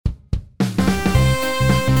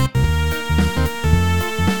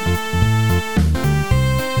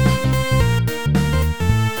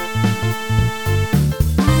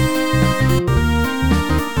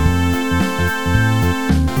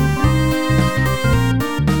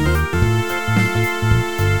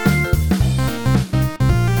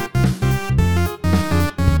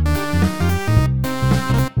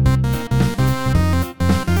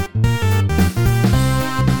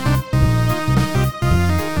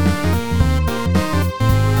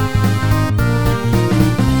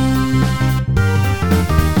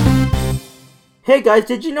Hey guys,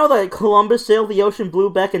 did you know that Columbus sailed the ocean blue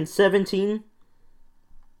back in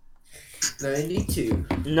 92.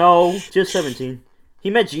 No, just 17. He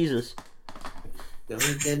met Jesus. No,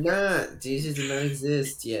 he did not. Jesus did not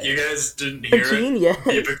exist yet. You guys didn't hear 17, it, yeah.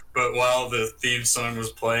 but while the theme song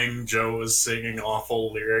was playing, Joe was singing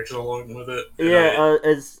awful lyrics along with it. Yeah,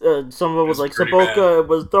 as some of it was like, pretty Saboka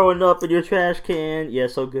was throwing up in your trash can. Yeah,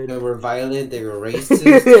 so good. They were violent. They were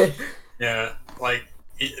racist. Yeah, like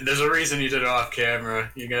there's a reason he did it off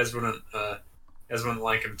camera. You guys wouldn't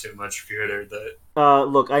like him too much if you had heard that.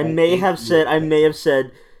 Look, I may have said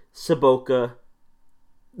Saboka.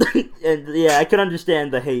 And yeah, I can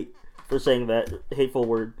understand the hate for saying that hateful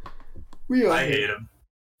word. I hate him.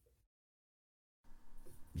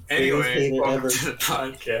 Anyway, welcome to the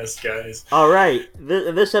podcast, guys. Alright,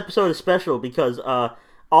 this episode is special because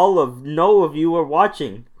no of you are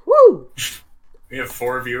watching. Woo! We have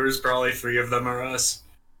 4 viewers, probably 3 of them are us.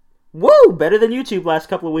 Woo! Better than YouTube last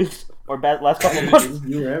couple of weeks. Or last couple of months.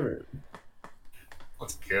 You ever.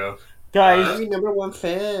 Let's go. Guys. I'm your number 1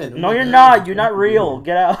 fan. No, you're not. You're not real.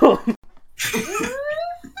 Get out.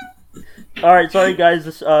 Alright, sorry guys.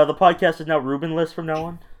 This the podcast is now Ruben-less from now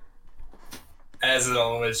on. As it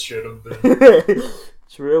always should have been.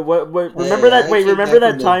 True. Remember that? Wait, remember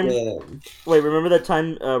that time? Wait, remember that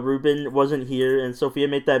time Ruben wasn't here and Sophia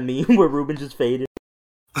made that meme where Ruben just faded?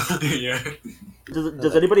 Yeah.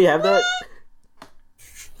 Does anybody have that?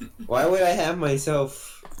 Why would I have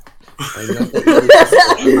myself? I have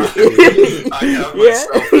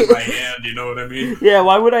myself in my hand, you know what I mean? Yeah,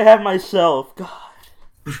 why would I have myself? God.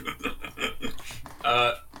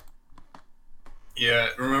 Yeah,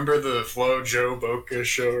 remember the Flo Joe Boca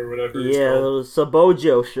show or whatever it's Yeah, called? it was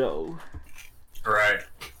Sabojo show. Right.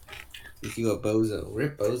 If you a bozo,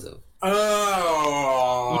 rip bozo.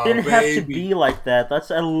 Oh, You didn't have to be like that. That's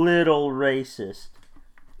a little racist.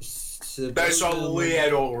 That's a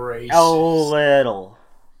little racist. A little.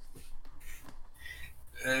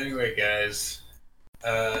 Anyway, guys,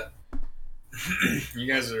 you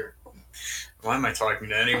guys are. Why am I talking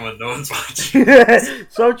to anyone? No one's watching.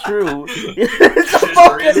 So true.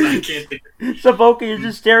 Saboka, you're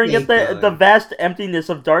just staring at the vast emptiness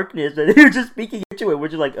of darkness, and you're just speaking into it. We're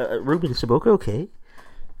just like, Ruben, is Saboka okay?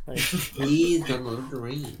 Like, please don't look the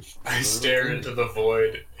range. I stare into the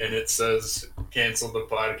void, and it says, "Cancel the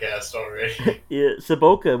podcast already." Yeah,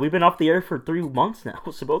 Saboka, we've been off the air for 3 months now.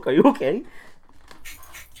 Saboka, are you okay?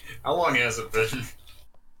 How long has it been?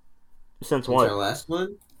 Since what? Our last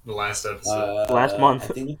one? The last episode. Last month.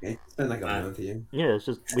 I think it's been like a month, yeah. Yeah, it's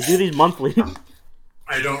just, we do these monthly.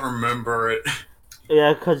 I don't remember it.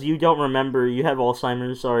 Yeah, because you don't remember. You have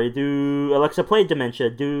Alzheimer's. Sorry. Alexa, play Dementia.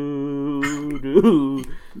 These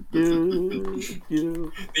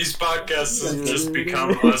podcasts have just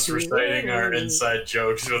become us reciting our inside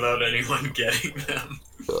jokes without anyone getting them.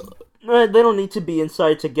 They don't need to be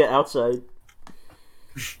inside to get outside.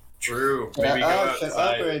 True. Shut up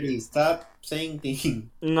already. Stop saying things.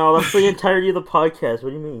 No, that's the entirety of the podcast.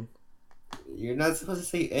 What do you mean? You're not supposed to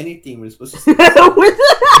say anything. We're supposed to say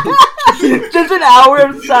just an hour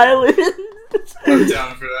of silence. I'm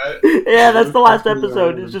down for that. Yeah, that's the last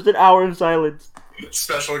episode. It's just an hour of silence.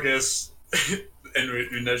 Special guests, and we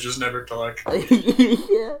just never talk.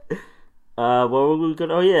 Yeah. What were we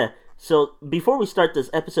gonna? Oh yeah. So before we start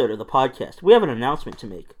this episode of the podcast, we have an announcement to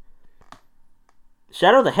make.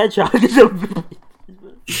 Shadow the Hedgehog is a...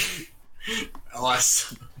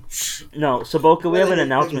 Alas. No, Saboka, we have an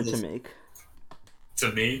announcement to make. To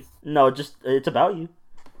me? No, just it's about you.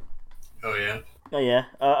 Oh yeah. Oh yeah.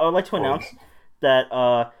 I would like to announce that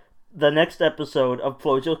the next episode of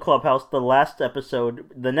Flojo Clubhouse, the next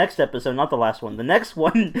episode, not the last one, the next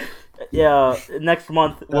one, next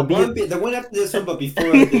month will be the one after this one, but before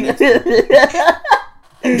the next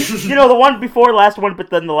one. You know, the one before last one, but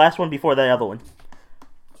then the last one before the other one.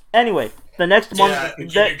 Anyway, the next month... Can you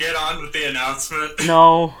get on with the announcement?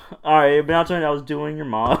 No. Alright, the announcement I was doing your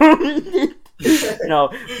mom. No,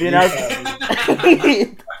 the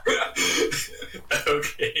announcement...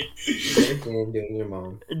 Okay. Doing your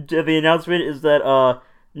mom. The announcement is that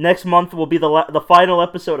next month will be the final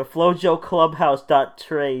episode of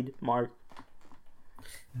FlojoClubhouse.trade, Mark.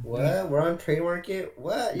 What? We're on trade market?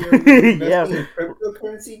 What? You're investing in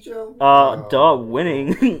cryptocurrency, Joe?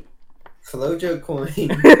 Winning. Flojo coin.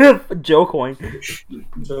 Joe coin.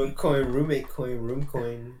 Joe coin, roommate coin, room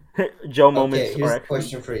coin. Joe moments. Okay, here's a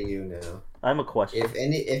question for you now. I'm a question. If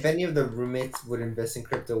any of the roommates would invest in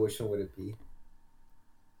crypto, which one would it be?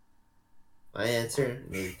 My answer,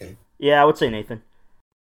 Nathan. Yeah, I would say Nathan.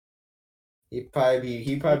 He'd probably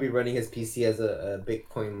be running his PC as a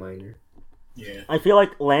Bitcoin miner. Yeah. I feel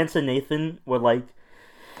like Lance and Nathan would like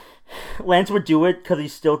Lance would do it because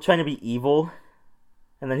he's still trying to be evil,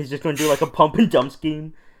 and then he's just going to do like a pump and dump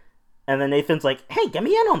scheme, and then Nathan's like, "Hey, get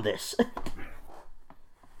me in on this."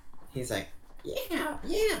 He's like, yeah,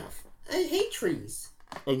 I hate trees.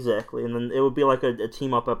 Exactly, and then it would be like a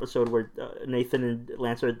team up episode where Nathan and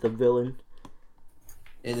Lance are the villain.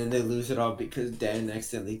 And then they lose it all because Dan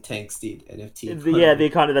accidentally tanks the NFT. Yeah, the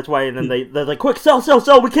economy. That's why. And then they're like, "Quick, sell!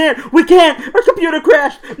 We can't! Our computer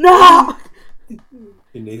crashed! No!"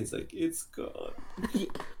 And Nathan's like, "It's gone."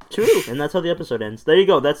 True, and that's how the episode ends. There you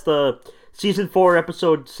go. That's the season 4,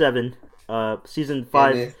 episode 7. Season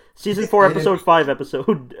 5. Season 4, episode 5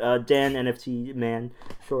 episode. Dan NFT man.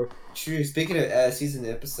 Sure. True. Speaking of season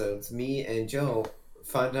episodes, me and Joe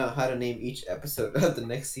found out how to name each episode of the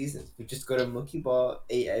next season. We just go to Monkey Ball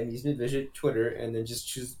Amusement Vision Twitter and then just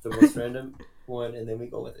choose the most random one and then we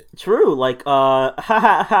go with it. True, like ha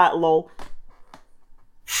ha ha lol.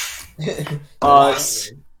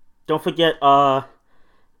 Don't forget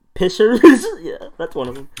pissers. Yeah, that's one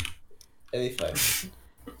of them. That'd be fun.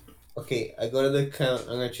 Okay, I go to the count.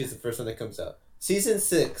 I'm gonna choose the first one that comes out. Season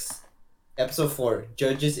 6, episode 4,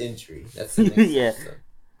 Judge's Injury. That's the next episode.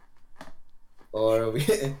 Or we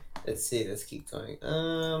let's see, let's keep going.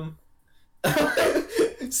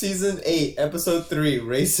 Season 8, episode 3,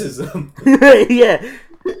 Racism. Yeah.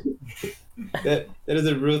 That is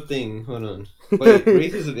a real thing. Hold on. Wait,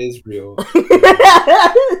 racism is real.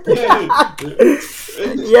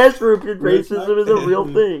 Yes, Rupert, racism is a real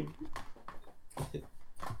thing.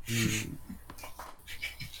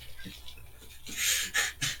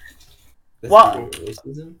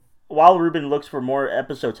 While Ruben looks for more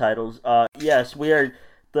episode titles, yes, we are.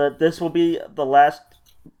 This will be the last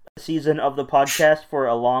season of the podcast for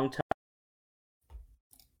a long time.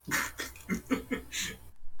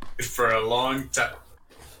 For a long time.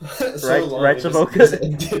 Right, Saboka?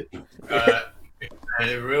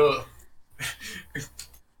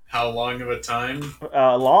 How long of a time?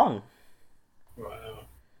 Long. Wow.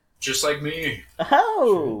 Just like me.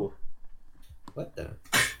 Oh! What the?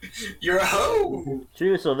 You're a hoe!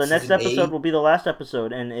 True, so the next episode will be the last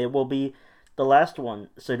episode, and it will be the last one,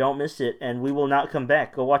 so don't miss it, and we will not come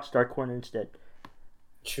back. Go watch Dark Corner instead.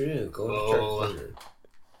 True, go watch Dark Corner.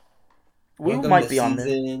 We might be on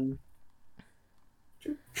there.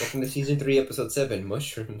 Welcome to season 3, episode 7,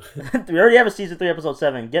 Mushroom. We already have a season 3, episode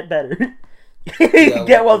 7. Get better.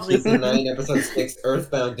 Get well soon. Season 9, episode 6,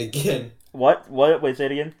 Earthbound again. What? Wait, say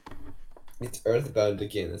it again. It's Earthbound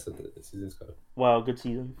again. That's what the season's called. Wow, good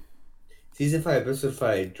season. Season 5, episode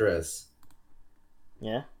 5, Dress.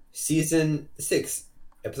 Yeah. Season 6,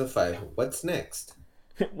 episode 5, What's Next?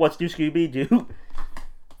 What's New Scooby-Doo? What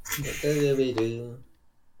do we do?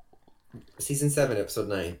 Season 7, episode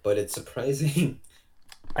 9, But It's Surprising.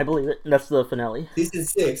 I believe it. That's the finale. Season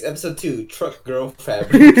 6, episode 2, Truck Girl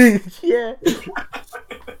Fabric. Yeah.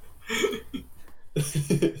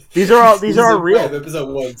 These are all real. 5,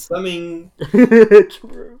 episode 1, Swimming.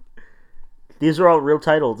 True. These are all real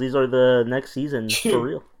titles. These are the next season for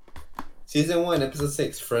real. Season 1, episode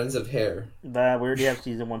 6, Friends of Hair. We already have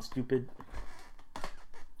season 1, stupid.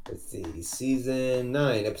 Let's see. Season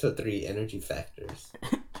 9, episode 3, Energy Factors.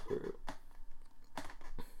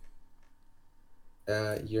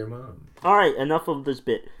 Your mom. Alright, enough of this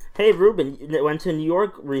bit. Hey, Ruben, you went to New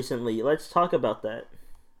York recently. Let's talk about that.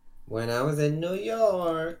 When I was in New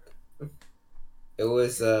York, it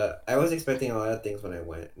was, I was expecting a lot of things when I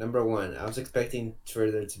went. Number 1, I was expecting for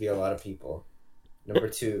there to be a lot of people. Number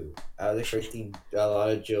 2, I was expecting a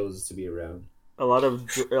lot of Joes to be around. A lot of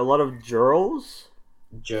girls?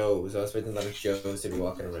 Joes. I was expecting a lot of Joes to be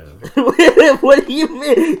walking around. What do you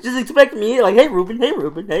mean? Just expect me, like, hey Ruben.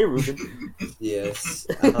 Yes.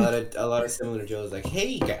 A lot of similar Joes, like,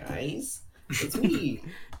 hey guys, it's me.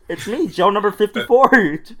 It's me, Joe number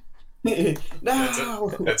 54.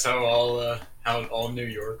 No! That's how all New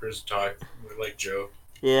Yorkers talk. We're like Joe.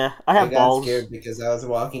 Yeah, I have balls. I got scared because I was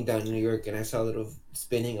walking down New York and I saw a little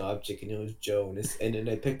spinning object and it was Joe. And then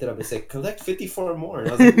I picked it up and said, collect 54 more. And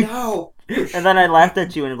I was like, no! And then I laughed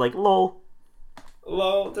at you and was like, lol.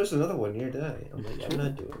 Lol, there's another one nearby. I'm like, I'm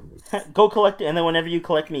not doing this. Go collect it, and then whenever you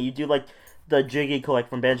collect me, you do like the Jiggy collect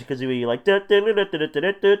from Banjo-Kazooie. You like,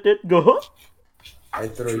 go. I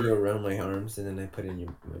throw you around my arms and then I put it in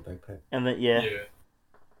my backpack. And then, yeah.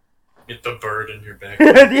 Get the bird in your back.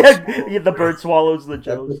 Yeah, the bird swallows the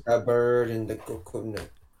Joes. A bird and the coconut.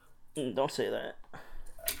 Don't say that.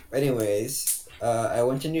 Anyways, I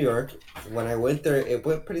went to New York. When I went there, it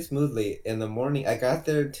went pretty smoothly. In the morning, I got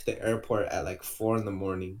there to the airport at like 4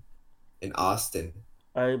 a.m. in Austin.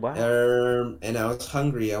 Wow. And I was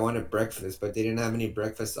hungry. I wanted breakfast, but they didn't have any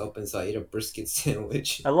breakfast open, so I ate a brisket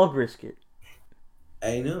sandwich. I love brisket.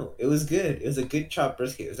 I know. It was good. It was a good chopped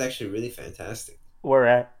brisket. It was actually really fantastic. Where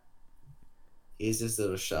at? It's this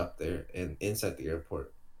little shop there and inside the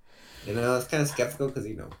airport. And I was kind of skeptical because,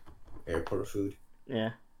 airport food.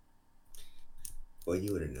 Yeah. Well,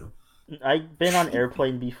 you wouldn't know. I've been on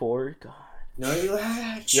airplane before. God. No, you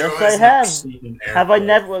had. Joe Yes, has I never have. seen an Have I airport.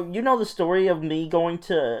 never? You know the story of me going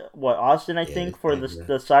to Austin? I Yeah, think for yeah.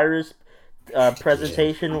 the Cyrus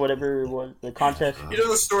presentation, whatever it was, the contest. You know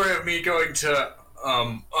the story of me going to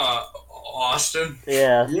Austin?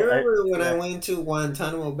 Yeah. You remember when I yeah. went to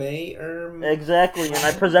Guantanamo Bay? Exactly, and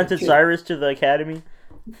I presented Cyrus to the Academy,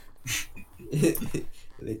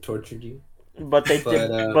 They tortured you. but they But,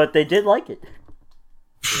 did. But they did like it.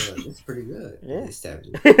 Yeah, it's pretty good. Yeah. They stabbed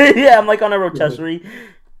you. Yeah, I'm like on a rotisserie.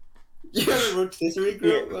 You have a rotisserie Yeah,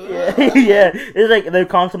 grill? yeah, yeah. It's like they're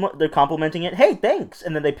complimenting it. Hey, thanks,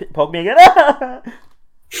 and then they poke me again.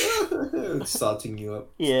 Salting you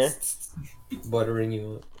up. Yeah. Buttering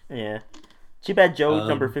you up. Yeah. Too bad Joe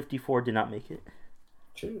number 54 did not make it.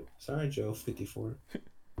 True. Sorry, Joe 54.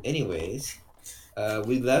 Anyways,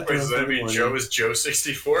 we left. Wait, does that mean Joe is Joe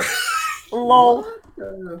 64? Lol.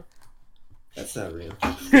 That's not real.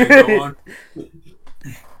 Go on.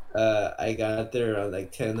 I got there around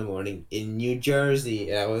like 10 in the morning in New Jersey,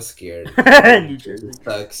 and I was scared. New Jersey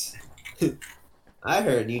Sucks. I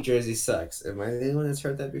heard New Jersey sucks. Am I the only one that's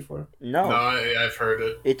heard that before? No, I've heard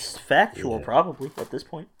it. it's factual, Yeah. probably at this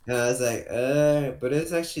point. And I was like, but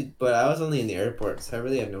it's actually, but I was only in the airport, so I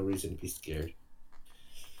really had no reason to be scared.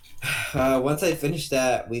 Once I finished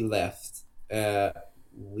that, we left.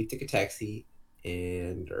 We took a taxi,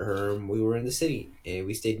 and we were in the city, and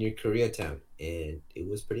we stayed near Koreatown, and it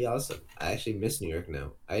was pretty awesome. I actually miss New York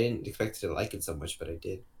now. I didn't expect to like it so much, but I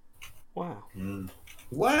did. Wow.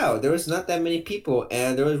 Wow, there was not that many people,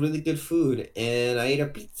 and there was really good food, and I ate a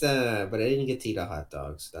pizza, but I didn't get to eat a hot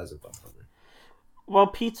dog, so that was a bummer. Well,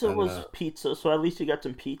 pizza was pizza, so at least you got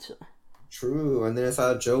some pizza. True, and then I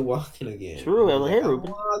saw Joe walking again. True, I was hey, I'm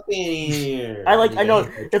Ruben. walking here. I like. And I know.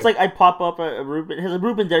 he- It's like I pop up a Ruben. Has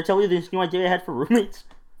Ruben? Did I tell you this new idea I had for roommates?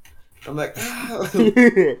 I'm like,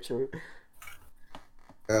 True.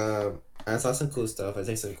 I saw some cool stuff. I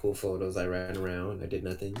took some cool photos. I ran around. I did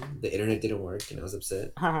nothing. The internet didn't work, and I was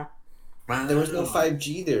upset. Haha. There was no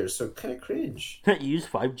 5G there, so kind of cringe. Use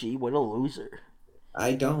 5G. What a loser.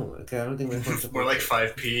 I don't. Okay, I don't think my phone's More like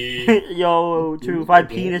 5p. Yo, true. 5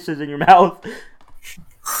 penises in your mouth.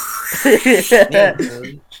 Yeah,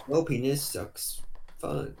 man. No penis sucks.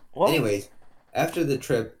 Fun. Well, Anyways, after the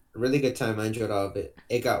trip, really good time. I enjoyed all of it.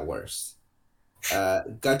 It got worse.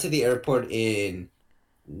 Got to the airport in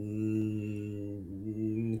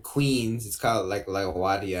Queens. It's called like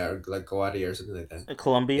LaGuardia or something like that.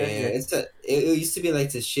 Colombia. And Yeah. it used to be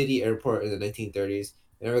like this shitty airport in the 1930s.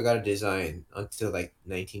 It never got a design until like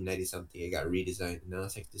 1990 something. It got redesigned. Now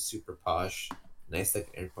it's like the super posh, nice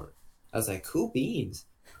looking airport. I was like, cool beans.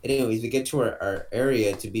 Anyways, we get to our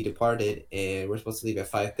area to be departed, and we're supposed to leave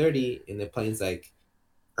at 5:30. And the plane's like,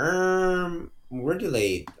 we're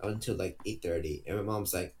delayed until like 8:30. And my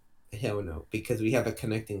mom's like, hell no, because we have a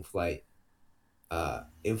connecting flight,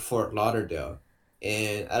 in Fort Lauderdale.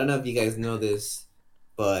 And I don't know if you guys know this,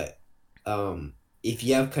 but if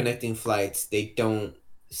you have connecting flights, they don't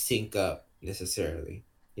sync up necessarily.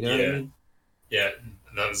 You know what I Yeah. mean? Yeah,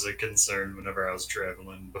 that was a concern whenever I was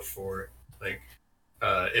traveling before. Like,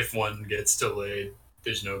 if one gets delayed,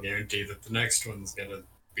 there's no guarantee that the next one's gonna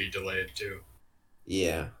be delayed too.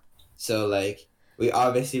 Yeah. So like we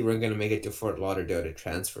obviously weren't gonna make it to Fort Lauderdale to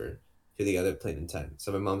transfer to the other plane in time.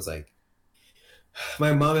 So my mom's like,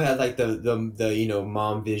 my mom had like the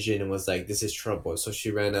mom vision and was like, this is trouble. So she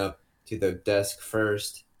ran up to the desk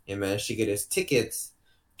first and managed to get us tickets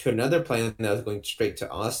to another plane that was going straight to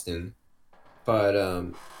Austin. But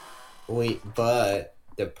but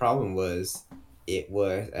the problem was it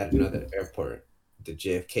was at another airport, the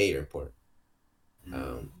JFK airport.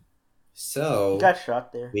 So Got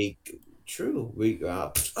shot there. we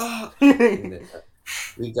and then,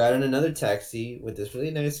 we got in another taxi with this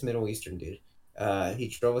really nice Middle Eastern dude. He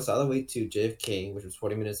drove us all the way to JFK, which was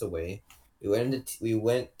 40 minutes away. We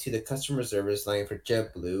went to the customer service line for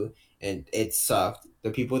JetBlue, and it sucked.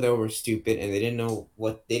 The people there were stupid, and they didn't know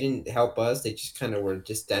what. They didn't help us. They just kind of were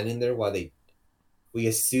just standing there while we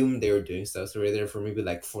assumed they were doing stuff. So we were there for maybe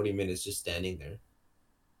like 40 minutes just standing there.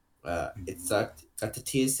 It sucked. Got to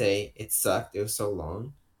TSA. It sucked. It was so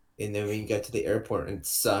long. And then we got to the airport and it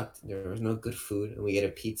sucked. There was no good food, and we ate a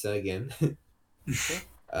pizza again.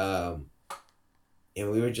 And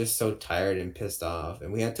we were just so tired and pissed off,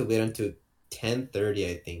 and we had to wait until 10:30,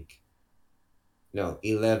 I think. No,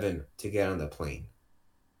 11 to get on the plane.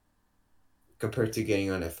 Compared to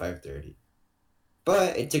getting on at 5:30.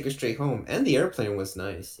 But it took us straight home, and the airplane was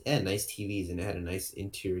nice. It had nice TVs and it had a nice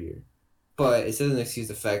interior. But it doesn't excuse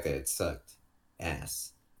the fact that it sucked.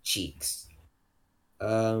 Ass. Cheeks.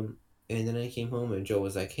 And then I came home and Joe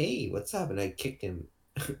was like, "Hey, what's up?" And I kicked him.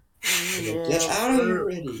 Yeah. Get out of here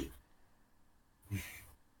already.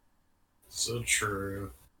 So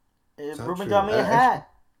true. not Ruben true. got me a I- hat.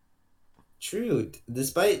 True.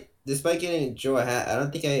 Despite getting Joe a hat, I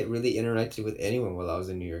don't think I really interacted with anyone while I was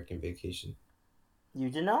in New York on vacation. You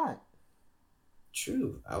did not.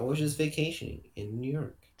 True. I was just vacationing in New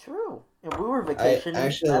York. True. And we were I vacationing.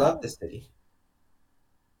 actually love the city.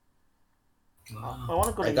 I want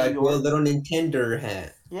to go I to got New you a York. little Nintendo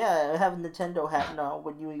hat. Yeah, I have a Nintendo hat now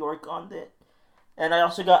with New York on it. And I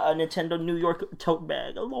also got a Nintendo New York tote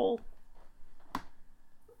bag. Lol.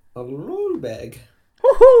 A roll bag.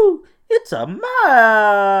 Woohoo! It's a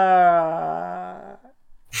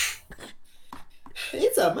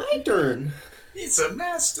It's my turn. It's a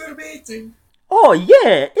masturbating. Oh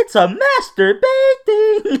yeah, it's a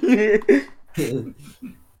masturbating.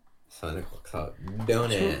 Sonic Cloud.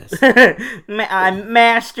 Don't ask. I'm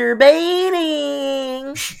masturbating.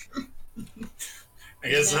 I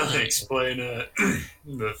guess I'll explain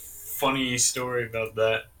the funny story about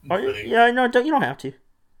that thing. Yeah, no, you don't have to.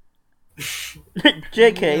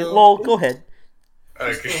 JK, No. lol, go ahead.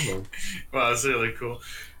 Okay. Wow, that's really cool.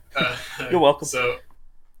 You're welcome. So,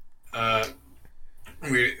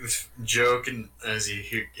 Joe can, as you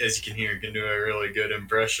can hear, can do a really good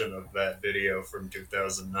impression of that video from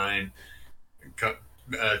 2009,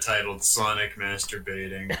 titled "Sonic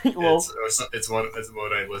Masturbating." Well- it's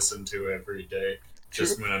what I listen to every day,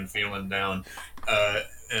 just when I'm feeling down.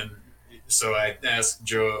 And so I asked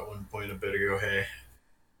Joe at one point a bit ago, "Hey,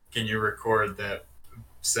 can you record that,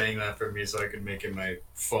 saying that for me, so I can make in my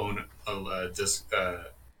phone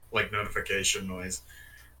like notification noise?"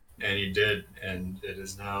 And he did, and it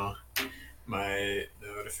is now my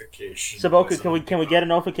notification. Saboka, noise can we get a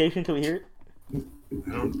notification? Can we hear it?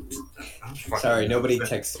 I don't fucking Sorry, know. nobody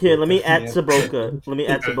texts. Here, let me add Saboka. Let me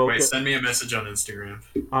add Wait, Saboka send me a message on Instagram.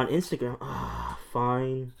 on Instagram. Ah,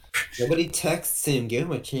 fine. Nobody texts him. Give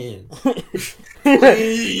him a chance.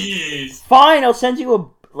 Please. Fine, I'll send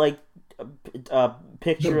you a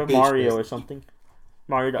picture No of bitch Mario message. or something.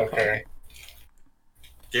 Mario.com. Okay.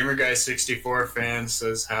 GamerGuy64 fan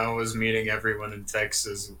says, "How was meeting everyone in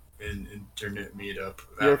Texas in internet meetup?"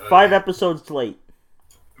 You're 5 episodes late.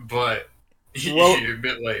 But Well- you're a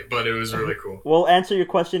bit late, but it was really cool. We'll answer your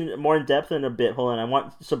question more in depth in a bit. Hold on, I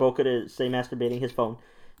want Saboka to say masturbating his phone.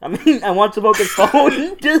 I mean, I want Saboka's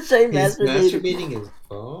phone to say He's masturbating. masturbating his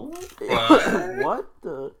phone? What? What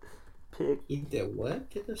the pig? He did what?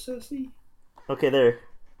 Get the sussy? Okay, there.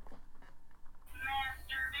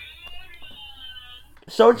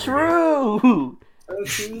 So true. Oh,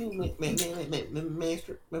 true.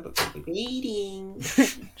 Masturbating.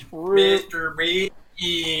 True.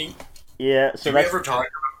 Masturbating. Yeah. So Did we that's ever talk about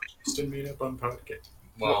the Houston meetup on podcast?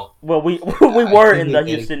 Well, well, we I were think in the we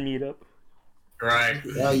did. Houston meetup. right.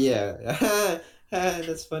 Oh, yeah.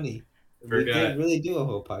 That's funny. We Forgot. did really do a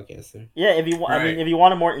whole podcast there. Yeah, if you want, I Right. mean, if you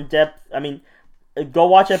want a more in depth, I mean, go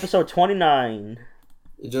watch episode 29.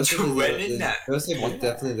 Joseph is Twenty-nine.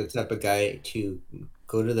 definitely the type of guy to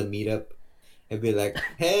go to the meetup and be like,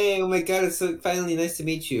 "Hey, oh my god, it's so finally nice to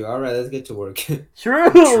meet you. All right, let's get to work."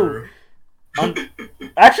 True. True.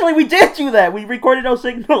 Actually, we did do that. We recorded no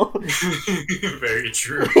signal. Very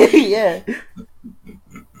true. Yeah.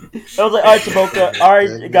 I was like, all right, Saboka. All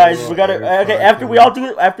right, guys, we gotta. Okay, after we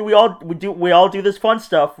all do this fun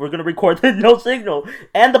stuff, we're gonna record the no signal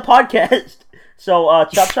and the podcast. So,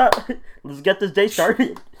 chop chop. Let's get this day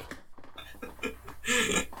started.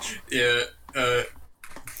 Yeah.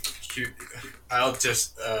 I'll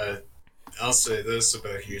just I'll say this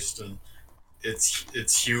about Houston.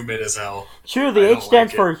 It's humid as hell. True, the I H don't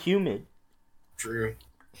stands like for humid. True.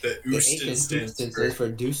 The The Houston ancient stands Houston for stands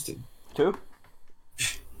for Houston. True.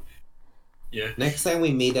 yeah. Next time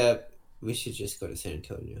we meet up, we should just go to San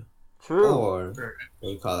Antonio True. or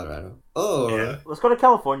Colorado or Yeah. Let's go to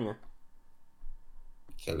California.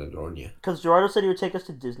 California. Because Gerardo said he would take us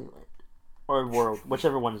to Disneyland. Or World,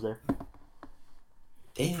 whichever one is there.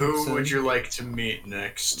 Damn, Who son. would you like to meet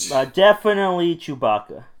next? Definitely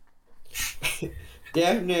Chewbacca.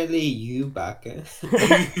 Definitely you, Baka.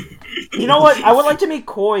 You know what? I would like to meet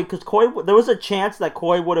Koi, because there was a chance that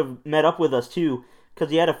Koi would have met up with us too, because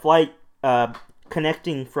he had a flight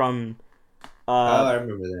connecting from. Oh, I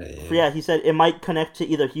remember that. Yeah, he said it might connect to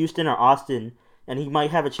either Houston or Austin, and he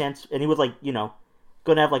might have a chance. And he was like,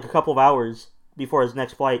 going to have like a couple of hours before his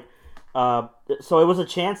next flight. So it was a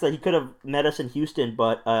chance that he could have met us in Houston,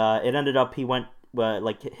 but it ended up he went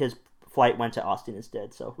like his flight went to Austin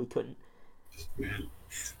instead, so we couldn't. Man.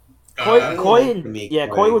 Coy and meet yeah,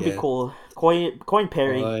 Coy Coy would be again. cool. Coy and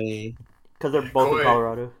Perry, Coy. because they're both Coy. in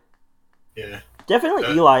Colorado. Yeah.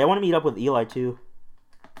 Definitely Eli. I want to meet up with Eli too.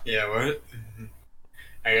 Yeah, what?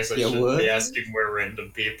 I guess I Yeah, shouldn't what? be asking where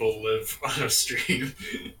random people live on a stream.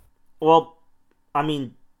 Well, I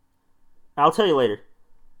mean, I'll tell you later.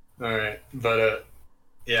 Alright, but,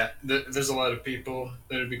 yeah, there's a lot of people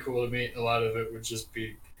that would be cool to meet. A lot of it would just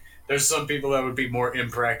be... There's some people that would be more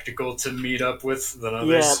impractical to meet up with than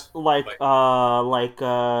others. Yeah, like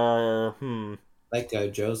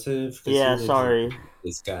Joseph. 'cause Yeah, he lives sorry. with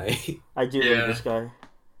This guy. I do Yeah. love this guy.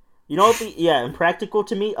 You know what? Yeah, impractical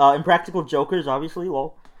to me. Impractical Jokers, obviously.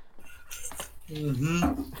 Lol.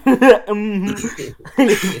 Mm-hmm.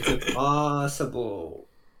 It's impossible.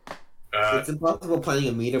 It's impossible planning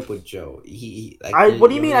a meetup with Joe. What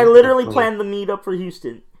do you mean? I literally planned the meetup for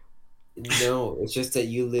Houston. No, it's just that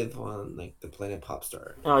you live on like the planet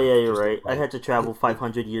Popstar. Oh yeah, you're Just, right. I like, had to travel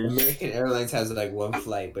 500 years. American Airlines has like one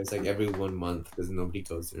flight, but it's like every 1 month because nobody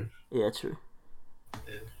goes there. Yeah, true.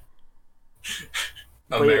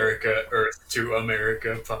 America, Earth to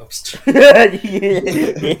America, Pops. American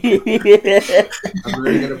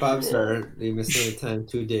to Popstar, they missed the time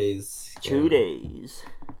 2 days. 2 days.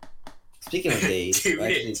 Speaking of days, 2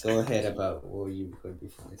 actually, days. go ahead about what you were going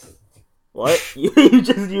before I said. What?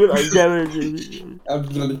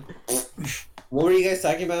 What were you guys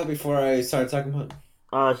talking about before I started talking about?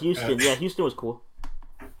 Houston. Yeah, Houston was cool.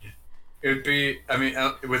 It would be, I mean,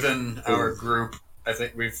 within our group, I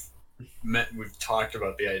think we've talked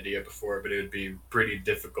about the idea before, but it would be pretty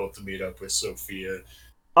difficult to meet up with Sophia.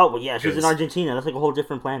 Oh, well, yeah, she's in Because- Argentina. That's like a whole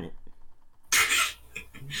different planet.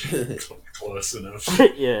 Close enough.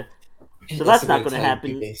 Yeah. So that's not going to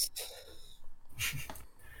happen.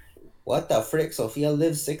 What the frick? Sophia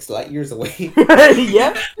lives 6 light years away.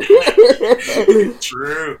 Yeah.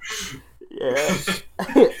 True. Yeah.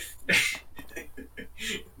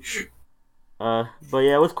 But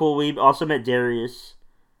yeah, it was cool. We also met Darius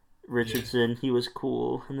Richardson. He was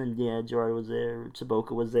cool. And then, yeah, Gerard was there.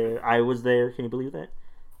 Saboka was there. I was there. Can you believe that?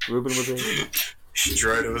 Ruben was there.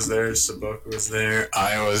 Gerardo was there, Saboka was there,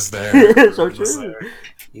 I was there. So Ruben was true.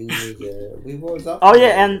 there. We was up. Oh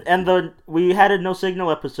yeah, and we had a No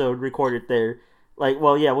Signal episode recorded there. Like,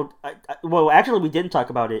 well, yeah, well, actually, we didn't talk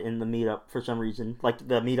about it in the meetup for some reason, like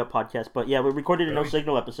the meetup podcast. But yeah, we recorded a No Really?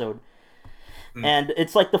 Signal episode, Hmm. and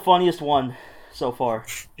it's like the funniest one so far.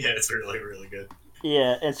 Yeah, it's really, really good.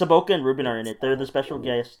 Yeah, and Saboka and Ruben are in it. They're the special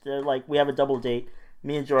guests. They're like, we have a double date.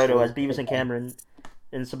 Me and Gerardo as Beavis and Cameron,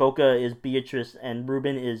 and Saboka is Beatrice, and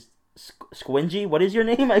Ruben is Squingy. What is your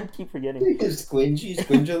name? I keep forgetting.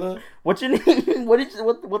 Squingula? What's your name? What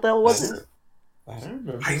the hell was it? I don't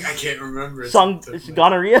remember. I can't remember. It's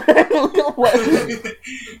gonorrhea. What?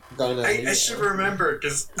 I should remember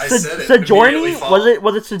because I Se- said it. Sojourning? immediately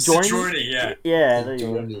Was it Sojourning? Sojourning, yeah. Yeah, there you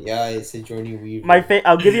go. Sojourning. Yeah, it's Sojourning Weaver.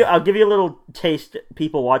 I'll give you a little taste,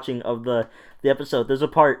 people watching, of the episode. There's a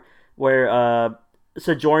part where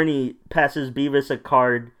Sojourning passes Beavis a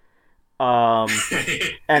card, and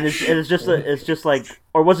it's just like,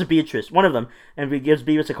 or was it Beatrice? One of them, and he gives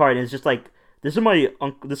Beavis a card, and it's just like, this is my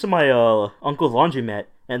uncle's laundromat,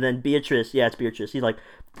 and then Beatrice, yeah, it's Beatrice. He's like,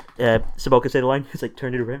 Saboka, say the line. He's like,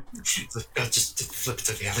 turn it around, Just flip it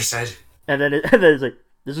to the other side. and then it's like,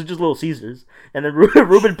 this is just Little Caesars, and then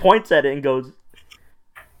Ruben points at it and goes,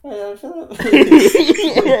 yeah, Philip.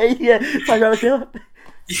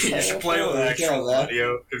 You should play with actual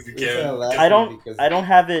audio if you can. I don't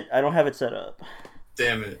have it set up.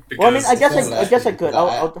 Damn it. Well, I mean, I because guess I could.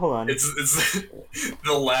 I'll hold on. It's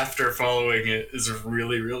the laughter following it is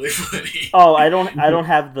really, really funny. Oh, I don't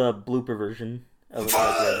have the blooper version of it.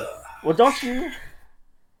 Well, don't you?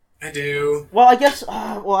 I do. Well, I guess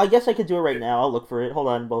I could do it right now. I'll look for it. Hold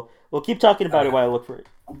on. We'll keep talking about it while I look for it.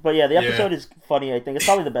 But yeah, the episode is funny. I think it's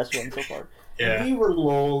probably the best one so far. Yeah. We were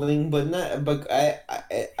lolling, but not. But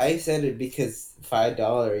I said it because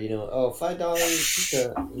 $5. You know,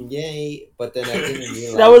 $5 yay! But then I didn't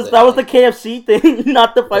realize that was the KFC thing,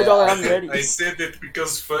 not the $5. I'm ready. I said it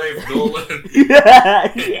because $5. Yeah.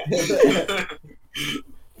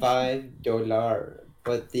 $5.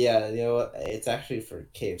 But yeah, you know what? It's actually for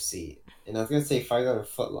KFC. And I was gonna say $5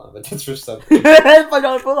 footlong, but that's for something. $5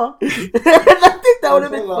 footlong. I think that would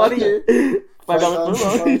have been funnier. $5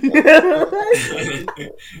 footlong.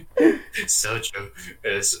 So Joe,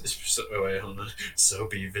 wait, hold on. So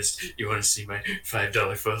Beavis, you want to see my $5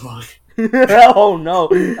 footlong? Oh no.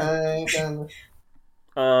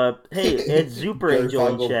 Hey, it's Super Angel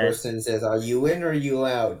in chat. Person says, "Are you in or you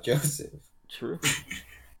out, Joseph?" True.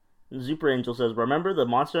 Super Angel says, "Remember the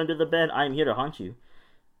monster under the bed? I am here to haunt you."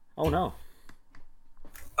 Oh no.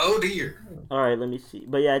 Oh dear. All right, let me see.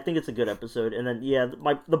 But yeah, I think it's a good episode. And then yeah,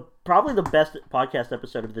 probably the best podcast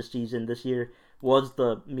episode of this season this year was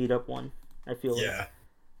the meetup one. I feel like. Yeah.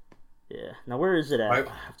 Yeah. Now where is it at?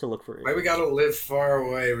 Why- I have to look for it. Why we gotta live far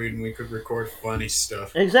away when we could record funny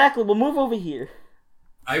stuff? Exactly. We'll move over here.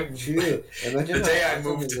 True. Imagine The how day I awesome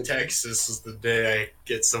move it to would be. Texas is the day I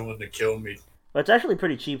get someone to kill me. But it's actually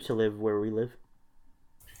pretty cheap to live where we live.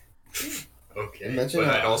 Okay. Imagine but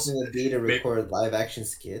how I'd awesome also it would be to record live action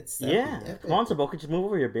skits. That'd Yeah. be epic. Come on, Saboka, just move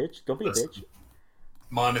over here, bitch. Don't be a Listen. bitch.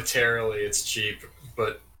 monetarily it's cheap,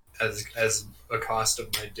 but as a cost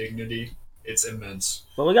of my dignity, it's immense.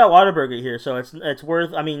 But we got Whataburger here, so it's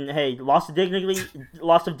worth. I mean, hey, loss of dignity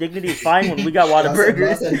is fine when we got Whataburger.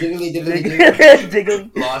 Lots of diggly, diggly, diggly.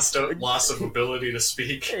 Dignity. Loss of ability to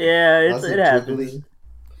speak. Yeah, Lots of it happens. jiggly.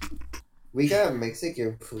 We got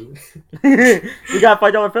Mexican food. We got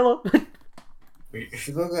 $5 Philip.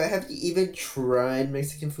 Saboka, have you even tried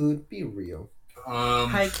Mexican food? Be real.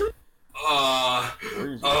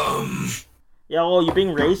 Yeah, oh, you're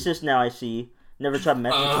being racist now. I see. Never tried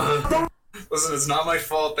Mexican. Listen, it's not my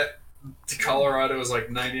fault that Colorado is like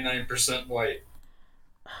 99% white.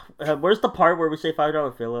 Where's the part where we say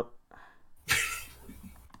 $5 Philip?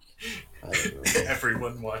 I don't know.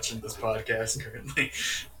 Everyone watching this podcast currently.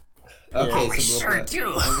 Okay, Yeah. so Sure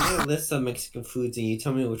do. I'm gonna list some Mexican foods, and you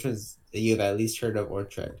tell me which ones that you've at least heard of or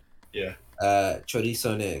tried. Yeah.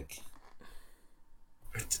 Chorizo and egg.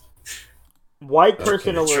 White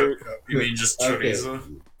person Okay. alert. You mean just Okay.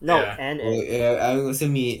 chorizo? No, Yeah. and Well, egg. yeah, I'm gonna say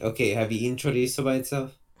me. Okay, have you eaten chorizo by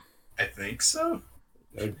itself? I think so.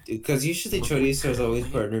 Because usually chorizo is always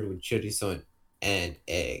partnered with chorizo and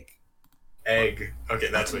egg. Egg. Okay,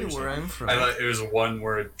 that's what Tell you're you where saying. I'm from. I thought it was one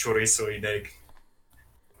word, chorizo and egg.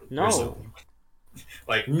 Or No. something.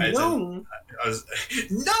 Like, as in- No, I was,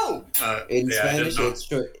 no! in yeah, I didn't Spanish know. it's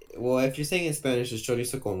well, if you're saying in Spanish, it's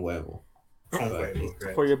chorizo con huevo. Con huevo,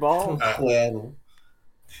 right. For your ball. Huevo.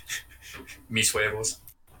 Mis huevos.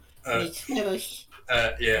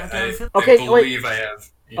 Yeah, I Okay, wait. believe I have.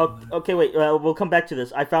 Oh, okay, wait. We'll come back to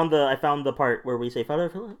this. I found the part where we say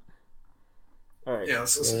 $5 Philip. All right. Yeah,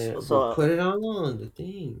 so, So- Put it on the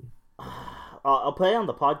thing. I'll play on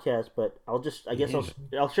the podcast, but I guess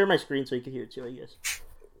I'll share my screen so you can hear it too. I guess.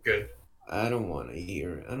 good. I don't want to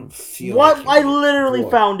hear it. I don't feel. What? like I literally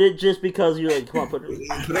What? found it just because you're like, come on, put it. Put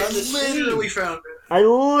it on the Literally screen. found it. I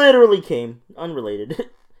literally came unrelated.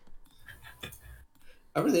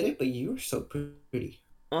 I related, but you were so pretty.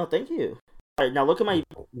 Oh, thank you. All right, now look at my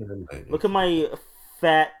Never mind.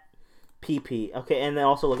 fat PP. Okay, and then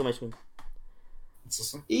also look at my screen.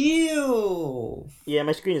 Ew. Yeah,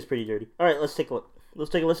 my screen is pretty dirty. All right, let's take a look. Let's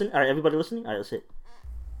take a listen. All right, everybody listening. All right, let's hit.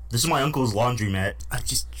 This is my uncle's laundromat. I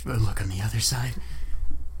just look on the other side.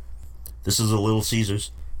 This is a Little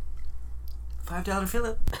Caesars. $5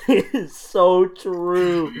 Philip. It's so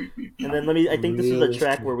true. And then I think this is the Really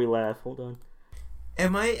track true. where we laugh. Hold on.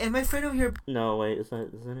 Am I friend of your? No, wait, is that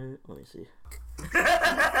it? Let me see. You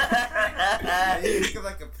think of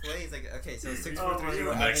like a place, like okay, so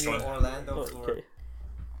 6430 Next Avenue, one. Orlando, Oh, Florida. okay.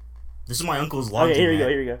 This is my uncle's laundromat. Okay, here we go.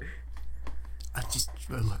 Here we go. I just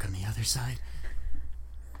look on the other side.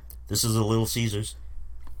 This is a Little Caesars.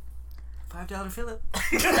 $5 Philip.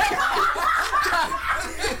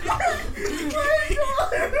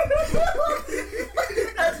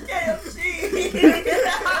 That's KFC.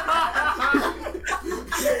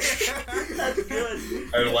 That's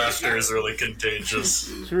good. Our laughter is really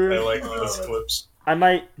contagious. True. I like those clips. I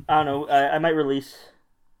might release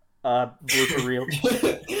blooper reel.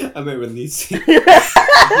 I might release. I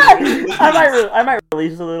might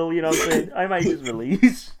release a little, you know what I'm saying? I might just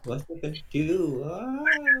release. What's it gonna do?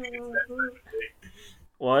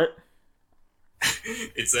 What?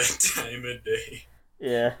 It's that time of day.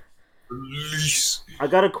 Yeah. Release. I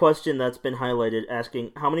got a question that's been highlighted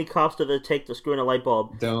asking how many cops did it take to screw in a light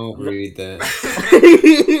bulb? Don't read that.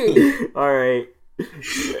 Alright.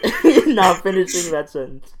 Not finishing that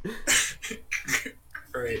sentence.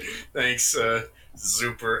 Great. Thanks,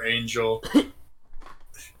 Super Angel.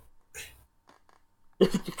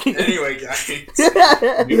 Anyway, guys.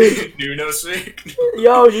 Nuno Sick.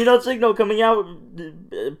 Yo, Nino Signal coming out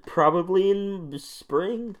probably in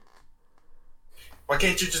spring? Why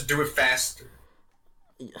can't you just do it faster?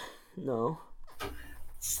 No.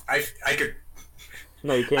 I could.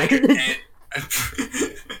 No, you I can't. could.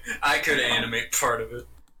 I could animate part of it.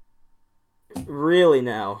 Really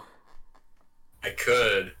now? I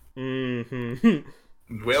could. Mm-hmm.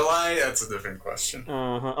 Will I? That's a different question.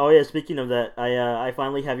 Uh-huh. Oh yeah, speaking of that, I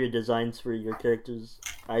finally have your designs for your characters.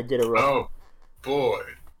 I did a rough. Oh, boy.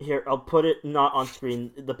 Here, I'll put it not on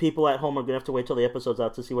screen. The people at home are gonna have to wait till the episode's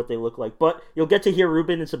out to see what they look like. But you'll get to hear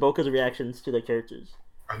Ruben and Saboka's reactions to their characters.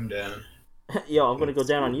 I'm down. Yo, I'm gonna go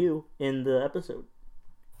down on you in the episode.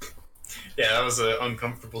 Yeah, that was an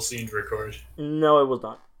uncomfortable scene to record. No, it was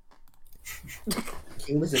not.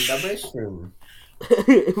 He was in the restroom.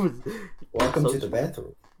 It was. Welcome So- to the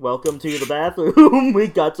bathroom. Welcome to the bathroom. We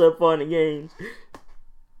got some fun and games.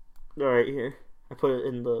 All right, here. I put it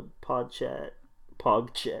in the pog chat.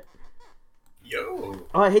 Yo.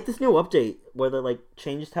 Oh, I hate this new update where they like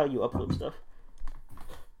changed how you upload stuff.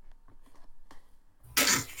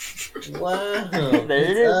 Wow. There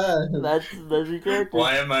it is. That's your character.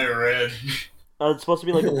 Why am I red? It's supposed to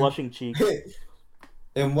be like a blushing cheek.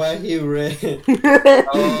 And why he red?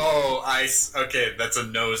 Oh, okay, that's a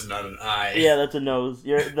nose, not an eye. Yeah, that's a nose.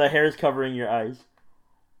 The hair is covering your eyes.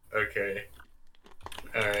 Okay.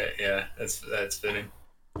 Alright, yeah, that's fitting.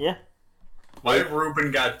 Yeah. Why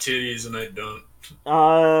Ruben got titties and I don't?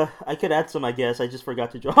 I could add some, I guess. I just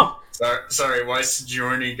forgot to draw. Sorry, why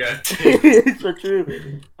Sojourner got titties? It's so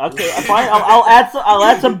true. Okay, fine. I'll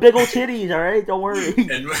add some big ol' titties. All right, don't worry.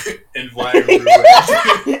 And why Ruben?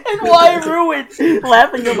 And why ruined?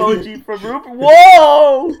 Laughing emoji from Rupert.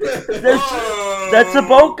 Whoa! That's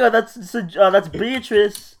Saboka. That's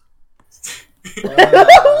Beatrice.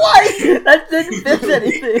 Why? That didn't fix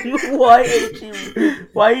anything. Why ain't you?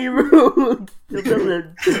 Why are you rude?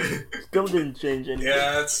 Still didn't change anything.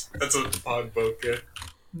 Yeah, that's a pod bokeh.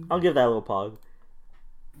 I'll give that a little pog.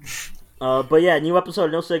 But yeah, new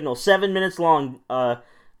episode, No Signal, 7 minutes long.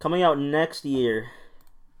 Coming out next year.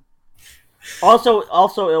 Also,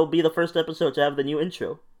 it'll be the first episode to have the new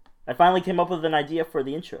intro. I finally came up with an idea for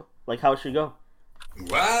the intro, like how it should go.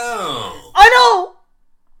 Wow. I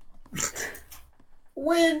know.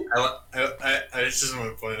 When? I just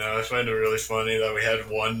want to point out, I find it really funny that we had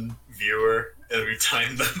one viewer and we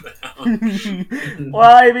timed them out.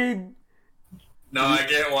 Well, I mean, No, I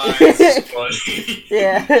get why it's funny.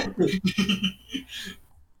 yeah.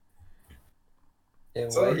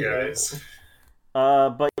 And So, why he red? guys,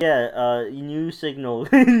 But yeah, new Signal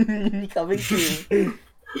coming soon.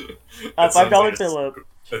 That sounds $5 like a- fill up.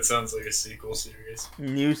 that sounds like a sequel series.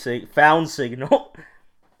 New Found Signal.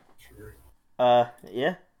 Sure.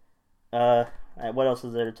 Yeah. What else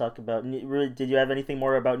is there to talk about? Really, did you have anything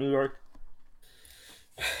more about New York?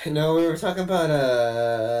 No, we were talking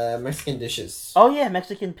about Mexican dishes. Oh yeah,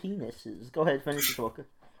 Mexican penises. Go ahead, finish the talk.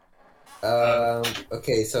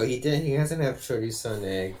 Okay, so he hasn't had chorizo and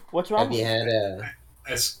egg. What's wrong? Have you had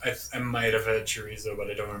I might have had chorizo, but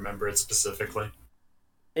I don't remember it specifically.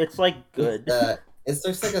 It's like good. It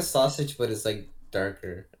looks like a sausage, but it's like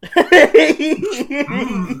darker. Is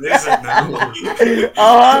it now?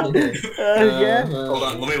 Yeah. Hold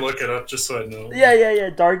on, let me look it up just so I know. Yeah.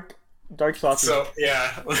 Dark sausage. So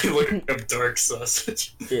yeah, let me look up dark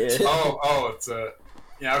sausage. Yeah. Oh, it's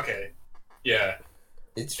yeah, okay, yeah,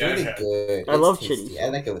 It's Yeah, really I've had- good. I It's love tasty. chitties. I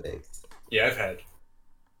like it with eggs. yeah. I've had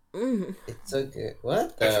It's so good.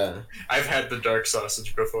 What the? I've had the dark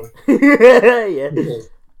sausage before, Yeah.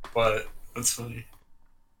 but that's funny.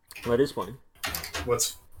 That is funny.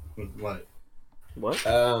 What? What?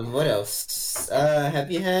 What else?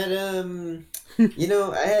 Have you had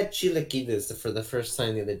I had chilaquiles for the first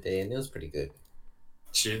time the other day, and it was pretty good.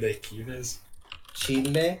 Chilaquiles?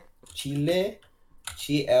 Chile,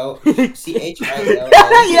 CHILE.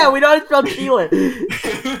 Yeah, we know how to spell Chile.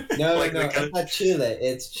 No, Like no, the it's not Chile.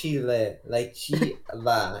 It's Chile, like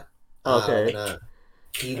Chila. Okay.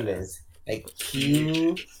 Chiles, like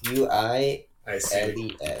QUILES. I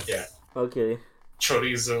see. Yeah. Okay.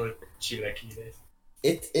 Chorizo chilaquiles.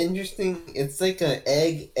 It's interesting. It's like an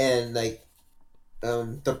egg and like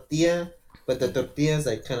tortilla, but the tortilla is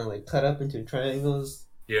like kind of like cut up into triangles.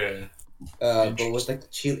 Yeah. But with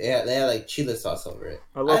like chile, they have like chile sauce over it.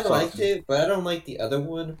 I love I liked sauce. it, but I don't like the other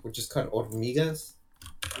one, which is called hormigas.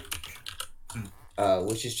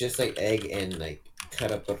 Which is just like egg and like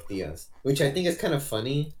cut up tortillas, which I think is kind of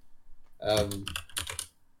funny.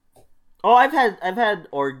 Oh, I've had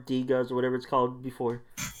Ortigas or whatever it's called before.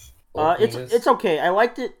 Hormigas. It's okay. I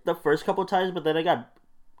liked it the first couple of times, but then I got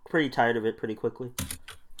pretty tired of it pretty quickly.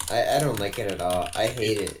 I don't like it at all. I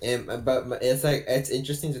hate it. But it's like it's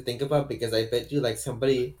interesting to think about because I bet you like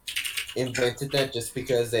somebody invented that just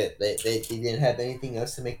because they didn't have anything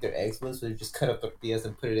else to make their eggs with, so they just cut up tortillas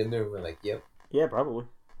and put it in there, and we're like, yep. Yeah, probably.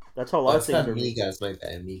 That's how a lot of It's things not are. migas, my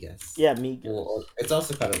bad, migas. Yeah, me. Well, it's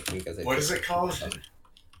also called migas. I What think. is it called?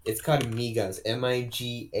 It's called migas.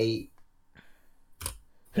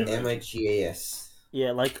 MIGAS.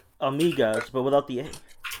 Yeah, like amigas, but without the A.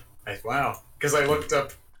 Wow. Because I looked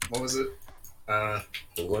up, what was it?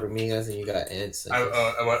 Hormigas and you got ants.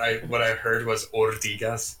 What I heard was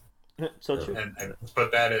ortigas, So true. and I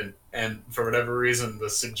put that in, and for whatever reason, the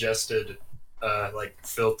suggested like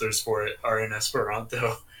filters for it are in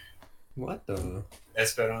Esperanto. What the?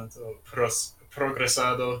 Esperanto,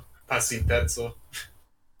 progresado, pacientezo.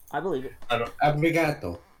 I believe it.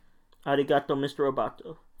 Abrigato. Arigato, Mr.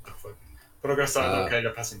 Roboto. Oh, fuck. Progresado,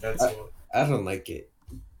 caiga pacientezo. I don't like it.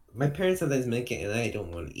 My parents sometimes make it, and I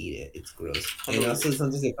don't want to eat it. It's gross. And also,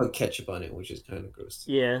 sometimes they put ketchup on it, which is kind of gross.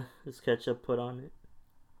 Yeah, there's ketchup put on it.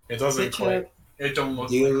 It doesn't quite. It don't look.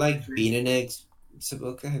 Do you like bean and eggs,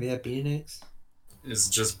 Saboka? Have you had bean and eggs? It's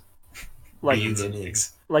just Like, beans and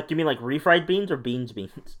eggs. like you mean like refried beans or beans?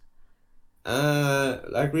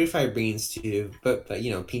 Like refried beans too, but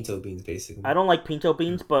pinto beans basically. I don't like pinto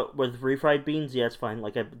beans, but with refried beans, yeah, it's fine.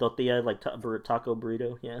 Like a tortilla, like taco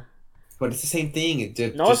burrito, yeah. But it's the same thing.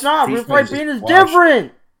 No, it's not. Refried bean is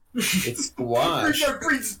different. It's squash. Refried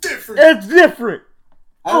beans different. It's different.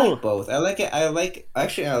 I like both. I like it. I like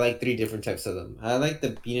 3 different types of them. I like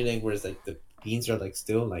the bean and egg, where it's like the beans are like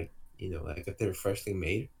still like like if they're freshly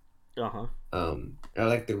made. Uh-huh. I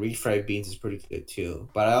like the refried beans is pretty good too.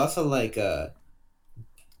 But I also like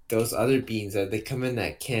those other beans that they come in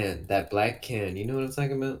that can, that black can. You know what I'm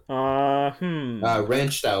talking about?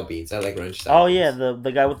 Ranch style beans. I like ranch style. Oh beans. yeah,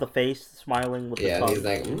 the guy with the face smiling with the tongue. He's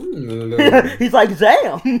like, he's like,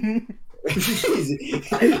 damn.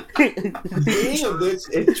 Damn,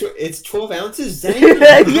 it's 12 ounces.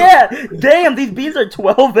 Damn. Yeah, damn, these beans are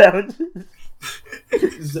 12 ounces.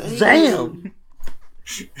 Damn.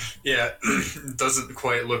 Yeah, it doesn't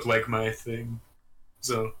quite look like my thing.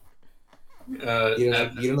 So, you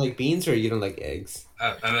don't like beans, or you don't like eggs?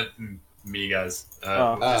 I meant me, guys.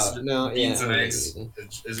 No, beans and I eggs.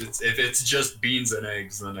 If it's just beans and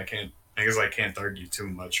eggs, then I guess I can't argue too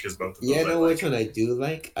much because both of those. You know which one I do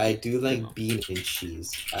like? I do like bean and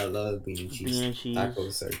cheese. I love bean and cheese. Bean and cheese.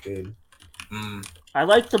 Tacos are good. I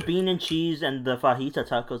like the bean and cheese and the fajita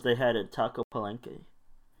tacos they had at Taco Palenque.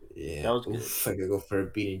 Yeah, that was good. I could go for a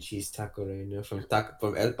bean and cheese taco right now from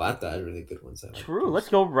El Pata. Are really good ones. True. Let's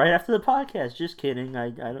go right after the podcast. Just kidding. I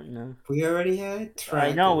don't know. We already had.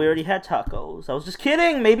 I know we already had tacos. I was just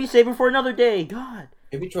kidding. Maybe save it for another day. God.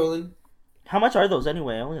 Maybe trolling. How much are those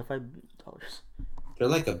anyway? I only have $5. They're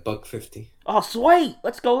like $1.50. Oh, sweet!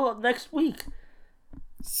 Let's go next week.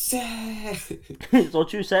 Sex. So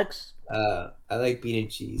true, sex. I like bean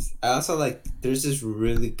and cheese. I also like. There's this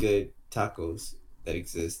really good tacos that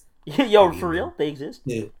exist. Yo, for real? They exist?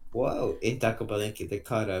 Yeah. Whoa! In Taco Palenque, they're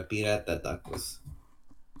called Pirata tacos.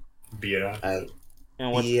 Birata.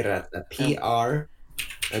 Pirata. PR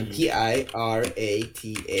and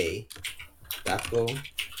PIRATA. Taco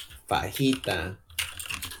fajita.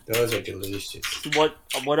 Those are delicious. What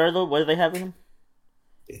do they have in them?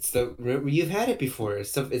 You've had it before.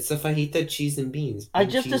 It's the fajita cheese and beans. I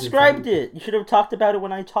just described it. You should have talked about it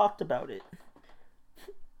when I talked about it.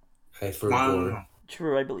 I forgot.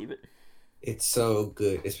 True, I believe it. It's so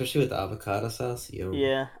good, especially with the avocado sauce. Yo.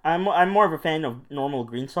 Yeah, I'm more of a fan of normal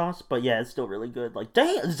green sauce, but yeah, it's still really good. Like, damn!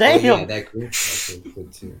 Oh, yeah, that green sauce is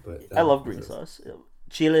good too. But I love green sauce.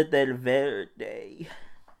 Chile del Verde.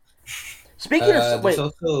 Speaking of, wait.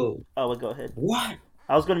 Also... Oh, go ahead. What?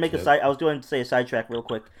 I was going to say a sidetrack real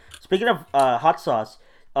quick. Speaking of hot sauce,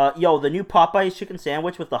 yo, the new Popeyes chicken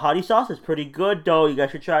sandwich with the hottie sauce is pretty good, though. You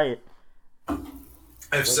guys should try it.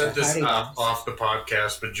 I've said this off the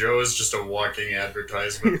podcast, but Joe is just a walking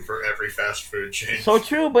advertisement for every fast food chain. So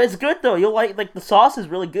true, but it's good though. You'll like the sauce is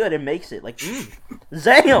really good. It makes it like,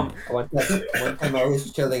 damn. One time I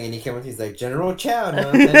was chilling and he came up. He's like, General Chow.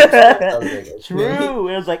 No? True.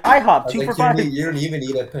 It was like IHOP 2 for $5. You don't even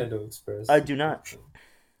eat at Panda Express. I do not.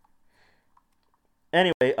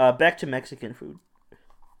 Anyway, back to Mexican food.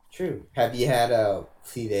 True. Have you had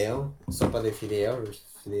fideo? Sopa de fideo or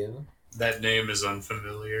fideo? That name is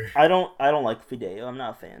unfamiliar. I don't like fideo. I'm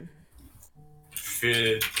not a fan.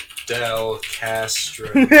 Fidel Castro.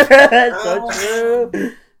 So true.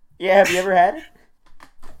 Yeah, have you ever had it?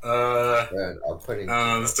 I'll put it.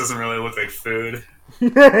 This doesn't really look like food.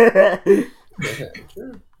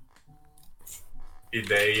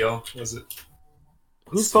 Fideo, was it?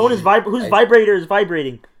 Whose phone is whose vibrator is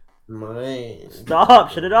vibrating? Mine.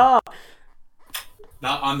 Stop! Shut it off!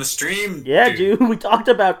 Not on the stream. Yeah, dude. We talked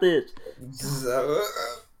about this.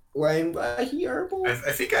 Why here, boy?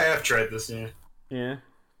 I think I have tried this. Yeah. Yeah.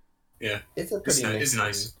 Yeah. It's a pretty nice. It's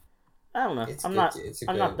nice. I don't know. I'm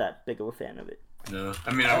not that big of a fan of it. No,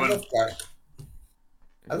 I mean I love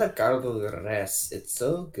carbo de res. It's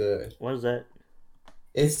so good. What is that?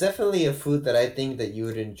 It's definitely a food that I think that you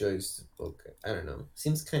would enjoy. Okay, I don't know.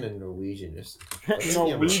 Seems kind of Norwegian.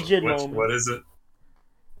 Norwegian What moment. is it?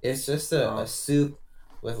 It's just a soup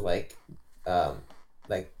with like kind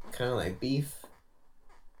of like beef,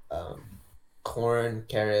 corn,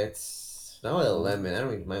 carrots. Not with a lemon. I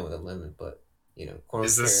don't even mind with a lemon, but corn,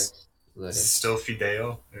 Is this- carrots, Is lettuce. it still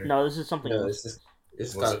fideo? Or No, this is something No, else.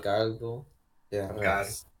 it's Was called gargo. Yeah,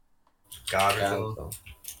 Gargle? gargo.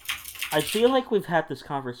 I feel like we've had this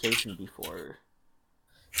conversation before.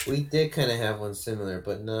 We did kind of have one similar,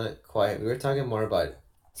 but not quite. We were talking more about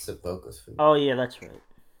Saboka's food. Oh yeah, that's right.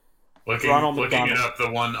 Ronald Looking it McDonald. up, the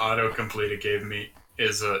one autocomplete it gave me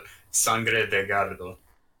is a sangre de gardo,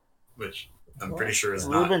 which I'm pretty sure is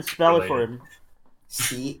not Ruben, spell it for related. him.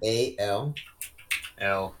 CALDO.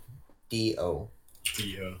 L-D-O.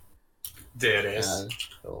 Deres.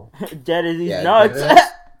 Dead is these Yeah, nuts.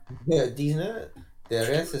 Yeah, these not. The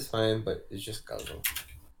rest is fine, but it's just gargo.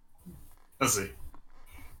 Let's see.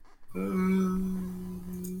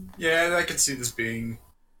 Yeah, I could see this being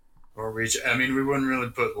Norwegian. I mean, we wouldn't really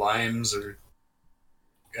put limes or.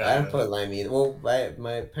 I don't put lime either. Well,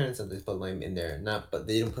 my parents sometimes put lime in there, but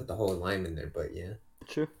they didn't put the whole lime in there. But yeah,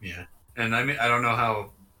 True. Yeah, and I mean, I don't know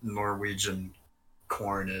how Norwegian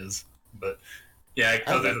corn is, but yeah.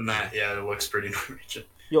 Other than that, yeah, it looks pretty Norwegian.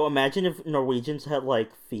 Yo, imagine if Norwegians had like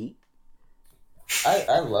feet.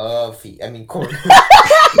 I love feet. I mean corn.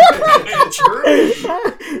 True.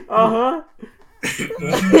 Uh-huh.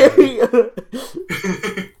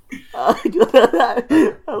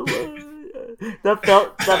 That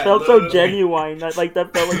felt so genuine. That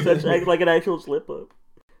felt like such like an actual slip up.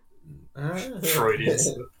 Freudian.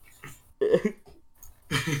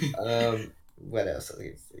 What else?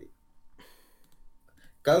 Let's see.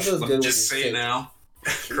 Galgo's Let me good. just say now,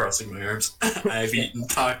 crossing my arms, I've eaten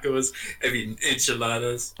tacos, I've eaten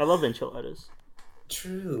enchiladas. I love enchiladas.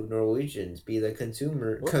 True, Norwegians be the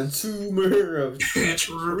consumer What? of.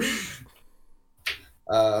 True.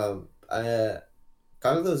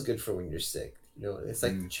 Galgo's good for when you're sick. It's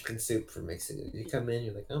like chicken soup for Mexicans. You come in,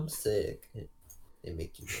 you're like, I'm sick. They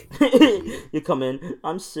make you. You come in,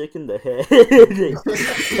 I'm sick in the head.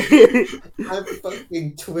 I'm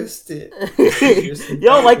fucking twisted.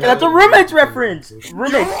 Yo, like that's a Roommates reference.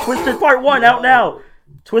 Roommates, Twisted Part 1 out now.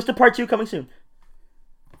 Twisted Part 2 coming soon.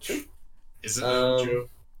 Is it Joe?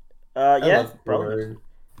 I Yeah, love probably. porn.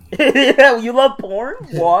 Yeah, you love porn?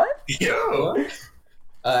 What? Yo! What?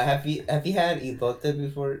 Have you had elote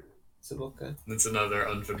before, Saboka? That's another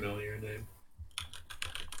unfamiliar name.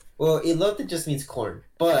 Well, elote just means corn,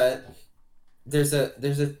 but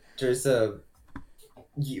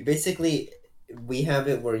basically we have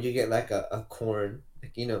it where you get like a corn,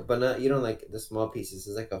 but not you don't like the small pieces.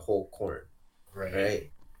 It's like a whole corn,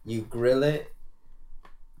 right? You grill it,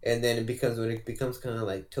 and then when it becomes kind of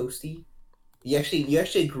like toasty. You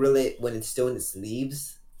actually grill it when it's still in its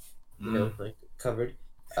leaves, like covered,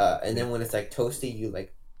 and then when it's like toasty, you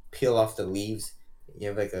like peel off the leaves. You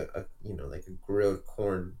have like a grilled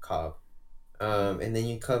corn cob, and then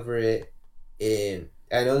you cover it in.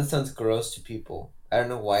 I know this sounds gross to people. I don't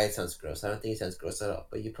know why it sounds gross. I don't think it sounds gross at all.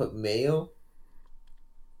 But you put mayo.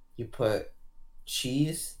 You put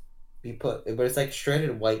cheese. But it's like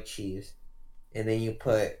shredded white cheese, and then you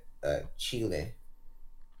put chile.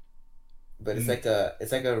 But it's like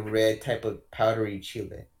a red type of powdery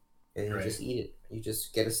chile, and you just eat it. You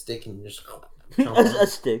just get a stick and you just. A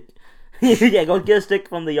stick. Yeah, go get a stick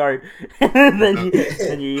from the yard, and then you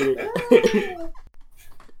eat it.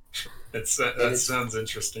 That sounds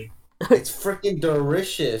interesting. It's freaking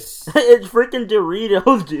delicious. It's freaking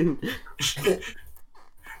Doritos, dude.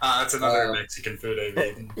 That's another Mexican food I've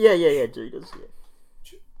eaten. Yeah, Doritos.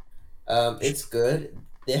 Yeah. It's good.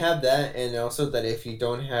 They have that, and also that if you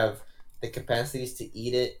don't have the capacities to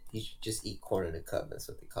eat it, you should just eat corn in a cup. That's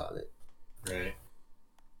what they call it. Right.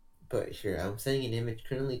 But here, I'm sending an image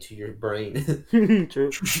currently to your brain. True.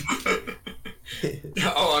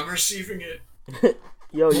 Oh, I'm receiving it.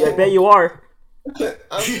 Yo, yeah, I bet you are. I'm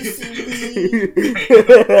receiving.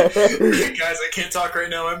 Guys, I can't talk right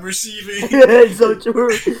now. I'm receiving. It's so true.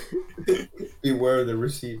 Beware the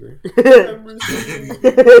receiver. I'm receiving.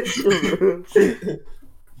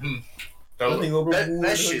 Nothing over that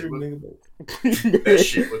 100 shit looked, megabytes. that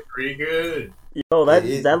shit looked pretty good. Yo, It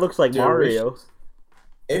is that looks like Mario. delicious.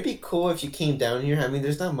 It'd be cool if you came down here. I mean,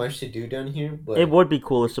 there's not much to do down here, but It would be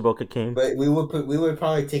cool if Saboka came. But we would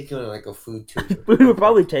probably take you on like a food tour. We would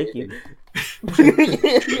probably take you.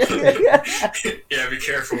 Yeah, be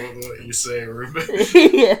careful with what you say, Ruben.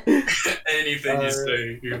 Yeah. Anything you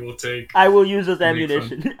say, you will take. I will use as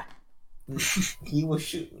ammunition. He will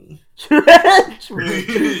shoot me.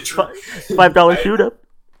 $5 shoot up.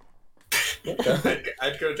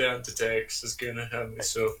 I'd go down to Texas, gonna have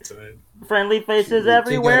myself time. Friendly faces You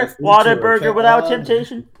everywhere. got a future, Whataburger check without on.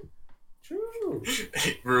 temptation. True.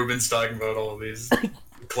 Ruben's talking about all these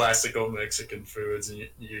classical Mexican foods, and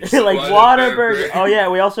you just Like Whataburger. Oh yeah,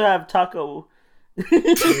 we also have taco. Well,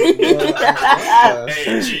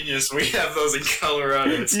 Hey, genius! We have those in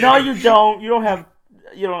Colorado too. No, you don't. You don't have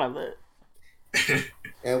that.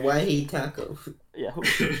 And why he taco? Yeah.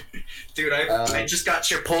 Dude, I just got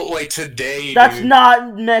Chipotle today. That's dude.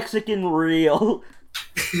 not Mexican real.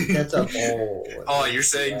 That's a bowl. Oh, you're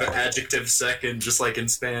saying the adjective second, just like in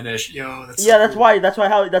Spanish. Yo, that's Yeah, that's how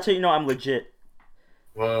you know I'm legit.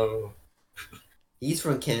 Whoa. He's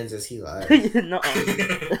from Kansas. He lied. No.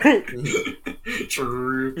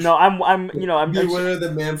 True. No, I'm You just were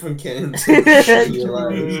the man from Kansas. He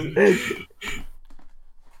lied.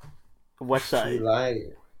 West He Side.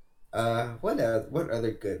 lied. What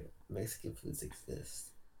other good Mexican foods exist?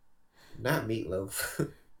 Not meatloaf.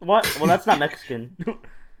 What? Well, that's not Mexican.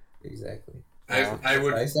 Exactly. I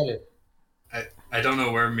would. I said it. I don't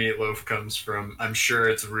know where meatloaf comes from. I'm sure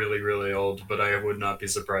it's really, really old, but I would not be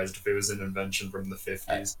surprised if it was an invention from the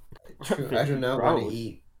 50s. True. I do not want to Probably.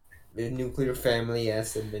 eat the nuclear family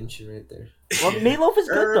as invention right there. Well, meatloaf is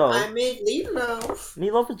good though. I made meatloaf.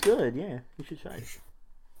 Meatloaf is good. Yeah, you should try it.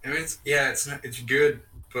 I mean, it's good,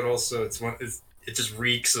 but also it just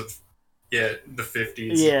reeks of the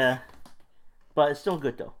 50s. Yeah, but it's still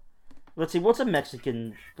good though. Let's see, what's a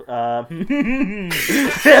Mexican?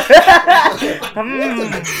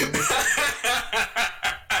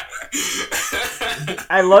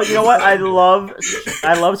 I love. You know what? I love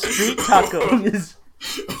street tacos.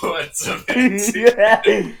 What's amazing? Yeah.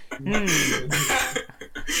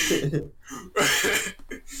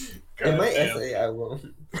 In my essay, I won't.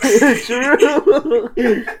 True.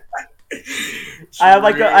 I have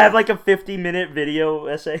like a 50-minute video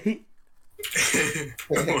essay.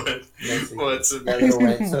 What's That little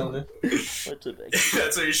red amazing? soda. What's a big?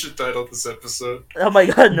 That's what you should title this episode. Oh my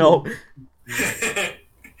god, no.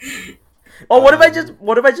 Oh, what if I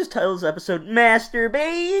just title this episode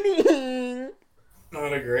masturbating?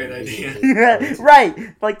 Not a great idea.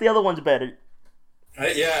 Right, like the other one's better.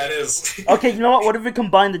 Yeah, it is. Okay, you know what? What if we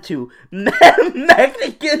combine the two?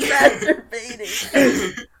 Mexican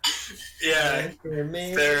masturbating. Yeah,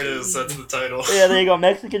 there it is. That's the title. Yeah, there you go.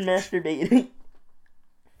 Mexican masturbating.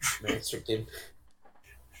 Mexican.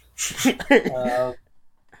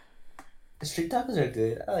 Street tacos are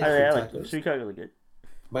good. I like I street like tacos. street tacos are good.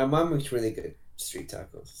 My mom makes really good street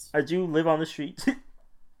tacos. I do live on the streets.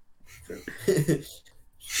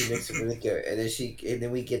 She makes it really good, and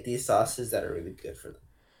then we get these sauces that are really good for them.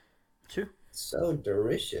 True. So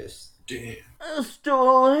delicious. Damn. It's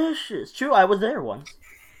delicious. True, I was there once.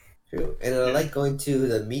 True. And I like going to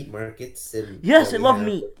the meat markets. And Yes, that I we love have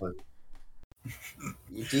meat. with one.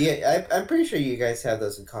 I'm pretty sure you guys have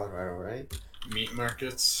those in Colorado, right? Meat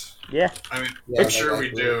markets. Yeah, I mean, Yeah, I'm sure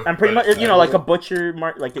we do. I'm pretty but- much like a butcher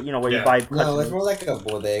like where you Yeah. buy No, cuts. it's more like a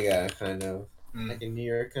bodega kind of, Mm. like in New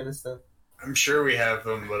York kind of stuff. I'm sure we have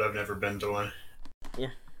them, but I've never been to one.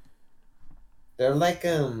 They're like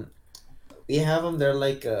we have them. They're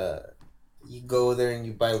like you go there and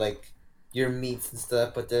you buy like your meats and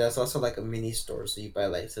stuff, but there's also like a mini store, so you buy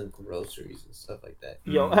like some groceries and stuff like that.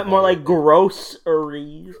 Yo, more like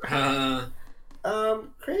groceries.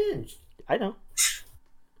 Cringe. I know.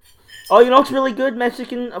 Oh, you know what's really good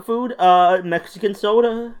Mexican food? Mexican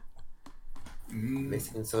soda.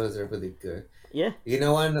 Mexican sodas are really good. Yeah, You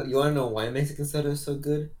wanna know why Mexican soda is so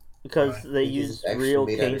good? because Why? they Because use it's actually real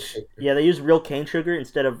made out cane. of sugar. Yeah, they use real cane sugar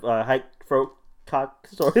instead of high fructose.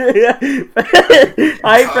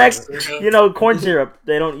 High fruct. Corn syrup.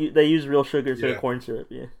 They don't. They use real sugar instead of Yeah. corn syrup.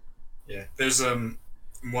 Yeah. Yeah, there's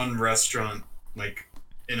one restaurant like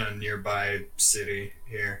in a nearby city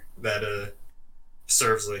here that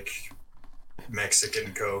serves like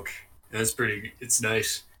Mexican Coke, and it's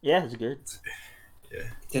nice. Yeah, it's good.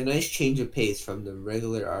 It's a nice change of pace from the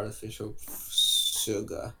regular artificial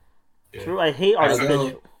sugar. Yeah. True. I hate I know.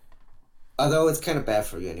 artificial. Although it's kind of bad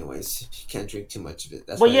for you anyways. You can't drink too much of it.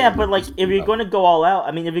 That's Well, why yeah, everyone but like uses if you're Big going to go all out,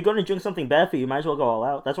 I mean, if you're going to drink something bad for you, you might as well go all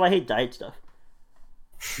out. That's why I hate diet stuff.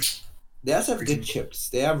 They also have good chips.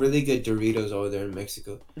 They have really good Doritos over there in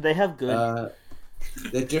Mexico. They have good.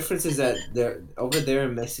 The difference is that they're over there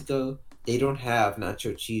in Mexico. They don't have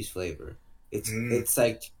nacho cheese flavor. It's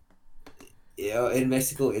like, in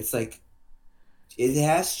Mexico, it's like it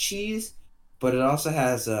has cheese, but it also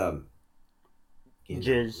has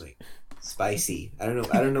Jizz. like spicy. I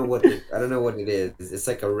don't know what it is. It's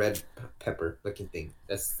like a red pepper looking thing.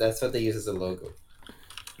 That's what they use as a logo.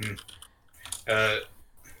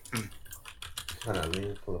 Hold on, let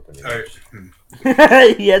me pull up an All right.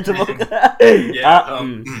 image. Yeah, Tamoka. Yeah.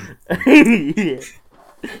 Yeah.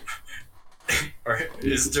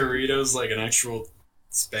 Is Doritos like an actual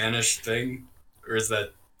Spanish thing, or is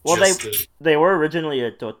that Well, just they were originally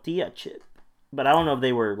a tortilla chip, but I don't know if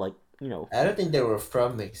they were like, you know. I don't think they were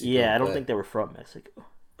from Mexico. Yeah, I don't but- think they were from Mexico.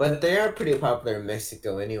 But they are pretty popular in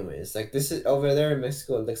Mexico, anyways. Like this is over there in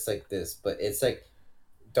Mexico. It looks like this, but it's like,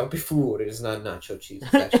 don't be fooled. It is not nacho cheese.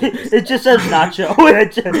 It's actually just It just says nacho.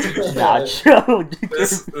 It just, nacho.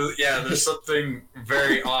 this? Yeah, there's something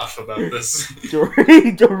very off about this.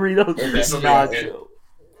 Doritos It's nacho.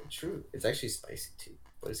 true. It's actually spicy too,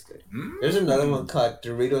 but it's good. Mm. There's another one called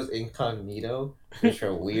Doritos Incognito, which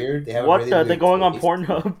are weird. They have a What? really They're weird going on taste.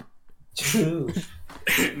 Pornhub. True.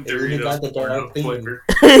 Doritos got the porno dark thing. flavor.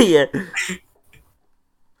 Yeah.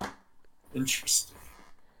 Interesting.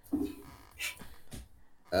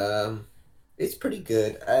 It's pretty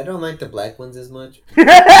good. I don't like the black ones as much. Yo,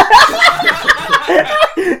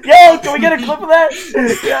 can we get a clip of that?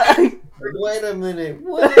 Wait a minute.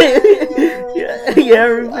 What? Yeah,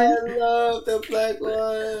 I love the black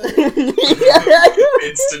one.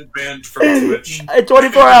 Instant banned from Twitch. A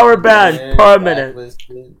 24-hour ban Man, per minute.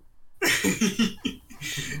 blacklisted.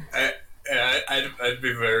 I'd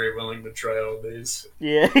be very willing to try all these.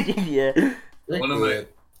 Yeah, yeah. They're One of my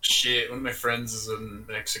good. one of my friends is in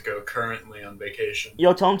Mexico currently on vacation.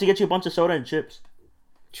 Yo, tell him to get you a bunch of soda and chips.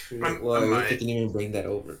 True. I Well, might. you can even bring that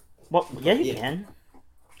over. Well, yeah, you Yeah. can.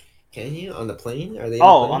 Can you on the plane? Are they?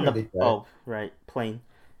 Oh, plane on or the they drive? oh right plane.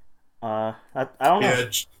 I don't know.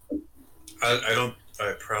 Yeah, I don't.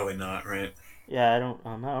 Probably not. Right. Yeah, I don't.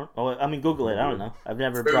 Oh, I mean, Google it. I don't know. I've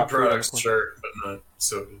never Food brought food on the products, plane. sure, but not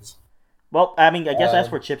sodas. Well, I mean, I guess that's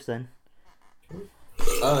Um, for chips then.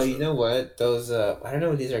 Oh, you know what? Those I don't know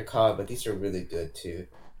what these are called, but these are really good too.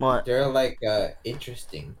 What? They're like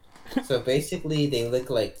interesting. So basically, they look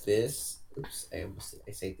like this. Oops,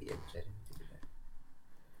 I saved the image. I didn't do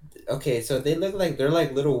that. Okay, so they look like they're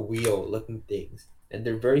like little wheel-looking things, and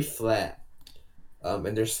they're very flat.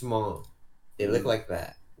 And they're small. They look like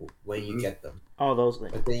that when you get them. Oh, those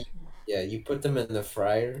things. But then, yeah, you put them in the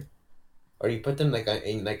fryer, or you put them in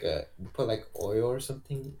you put like oil or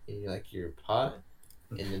something in like your pot,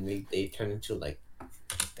 and then they turn into like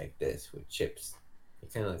this with chips. They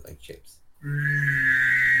kind of look like chips.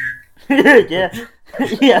 Yeah.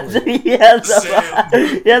 Yeah,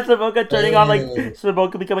 Saboka turning on like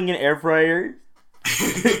Saboka becoming an air fryer.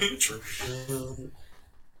 True.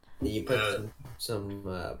 And you put some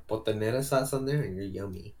botanera sauce on there, and you're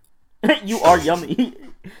yummy. You are yummy.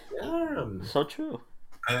 Yum. So true.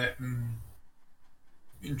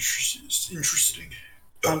 Interesting.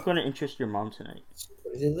 I'm going to interest your mom tonight. It's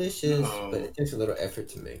delicious, No. but it takes a little effort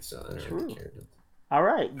to make, so I don't True. really care. All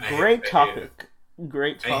right, I great hate topic.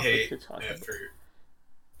 Great I topic hate to talk about. effort.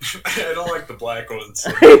 I don't like the black ones.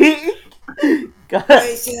 God.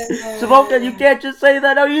 Saboka, you can't just say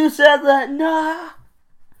that. Oh, you said that. Nah.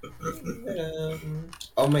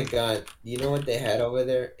 Oh my god, you know what they had over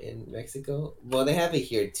there in Mexico? Well, they have it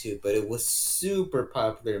here too, but it was super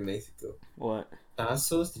popular in Mexico. What?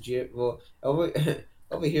 Tazos? Did you? Well, over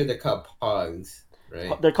over here they're called pogs,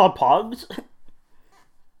 right? They're called Pogs?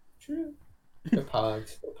 True. They're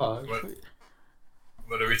pogs. They're pogs.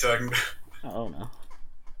 What are we talking about? I don't know.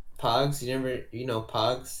 Pogs. You know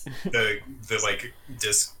pogs. The like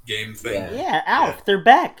disc game thing. Yeah. Yeah, Alf, they're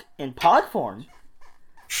back in pod form.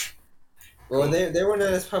 Well, they were not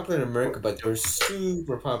as popular in America, but they were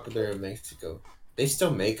super popular in Mexico. They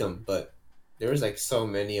still make them, but there was like so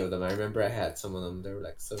many of them. I remember I had some of them. They were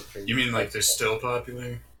like so crazy. You mean like they're still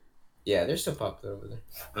popular? Yeah, they're still popular over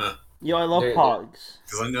there. Yo, I love They're- Pogs.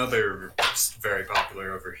 Because I know they were very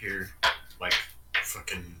popular over here, like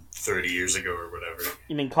fucking 30 years ago or whatever.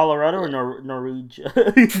 You mean Colorado or Norwegian? In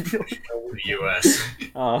the U.S.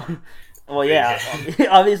 Well, yeah.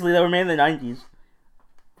 Obviously, they were made in the 90s.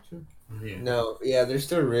 Yeah. No, yeah, they're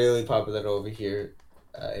still really popular over here.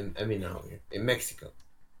 Not over here in Mexico.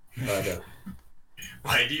 But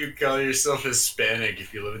Why do you call yourself Hispanic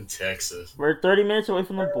if you live in Texas? We're 30 minutes away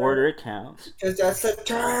from the border. It counts. because that's the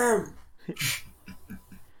term.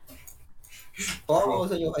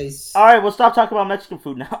 Balls on your face. All right, we'll stop talking about Mexican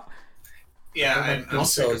food now. Yeah, I'm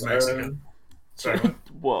sick of Mexican. Sorry, what?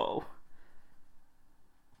 Whoa.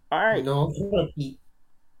 All right. No happy.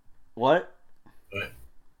 What?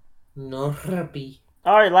 No happy.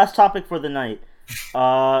 All right, last topic for the night.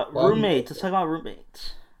 Roommates. Let's talk about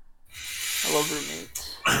roommates. I love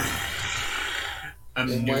roommates. I'm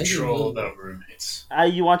Then why do you neutral live- about roommates.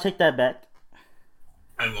 You want to take that back?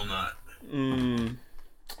 I will not.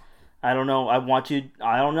 I don't know. I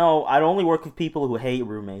don't know. I'd only work with people who hate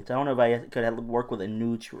roommates. I don't know if I could work with a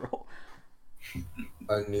neutral.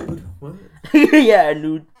 A nude? What? Yeah, a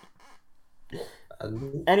nude. A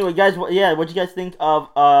nude? Anyway, guys, what'd you guys think of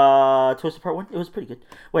Twisted Part 1? It was pretty good.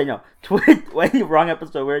 Wait, no. Wait, wrong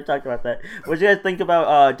episode. We already talked about that. What'd you guys think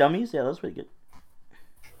about Dummies? Yeah, that was pretty good.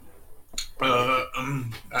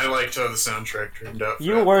 I liked how the soundtrack turned out.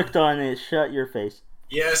 You worked on it. Shut your face.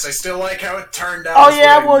 Yes, I still like how it turned out. Oh,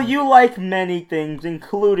 yeah, well, you like many things,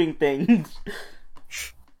 including things.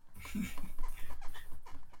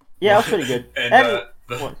 Yeah, that was pretty good.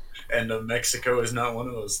 And Mexico is not one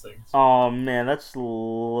of those things. Oh, man, that's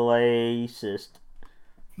racist.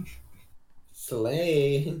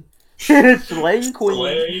 Slay. Slaying queen.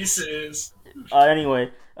 Places.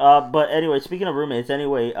 Anyway, speaking of roommates,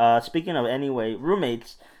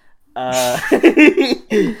 roommates, I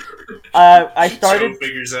started... Joe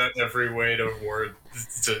figures out every way to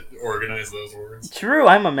organize those words. True,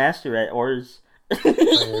 I'm a master at ors.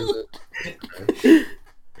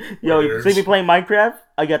 Yo, you see me playing Minecraft?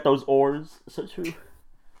 I got those ores. So true.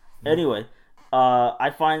 Anyway,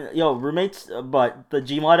 I find roommates, but the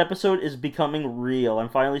Gmod episode is becoming real. I'm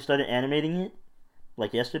finally started animating it,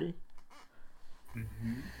 like yesterday.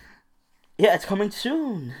 Mm-hmm. Yeah, it's coming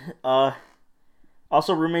soon.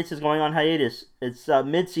 Also, roommates is going on hiatus. It's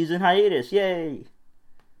mid-season hiatus. Yay!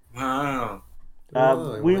 Wow.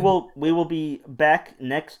 We will be back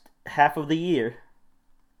next half of the year.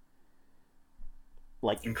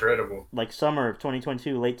 Like incredible. Like summer of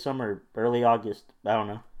 2022, late summer, early August. I don't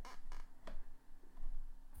know.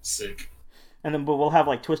 Sick. And then we'll have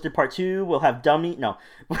like Twisted Part 2. We'll have Dummy. No,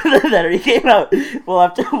 that already came out. We'll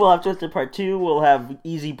have Twisted Part 2. We'll have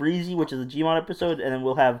Easy Breezy, which is a Gmon episode, and then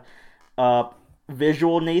we'll have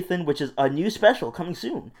Visual Nathan, which is a new special coming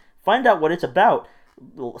soon. Find out what it's about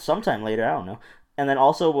sometime later. I don't know. And then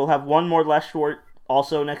also we'll have one more last short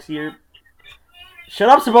also next year. Shut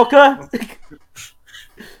up, Saboka!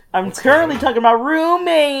 I'm currently talking about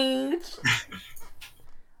roommates.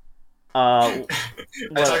 I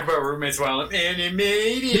talk about roommates while I'm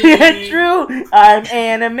animating. Yeah, true. I'm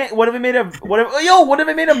animate. What if I made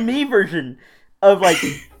a me version of like?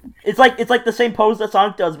 It's like the same pose that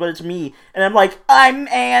Sonic does, but it's me, and I'm like, I'm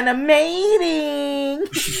animating.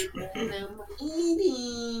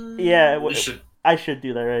 Yeah, I should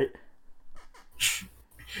do that, right?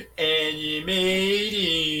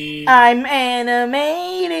 Animating. I'm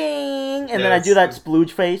animating, and then I do that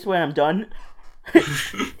splooge face when I'm done.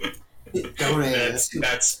 That's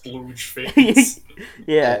splooge face.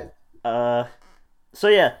 Yeah.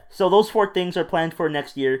 So those 4 things are planned for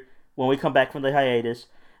next year when we come back from the hiatus,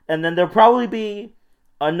 and then there'll probably be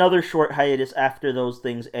another short hiatus after those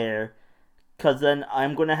things air, because then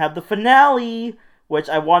I'm gonna have the finale, which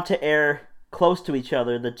I want to air close to each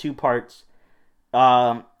other, the 2 parts.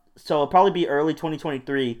 So it'll probably be early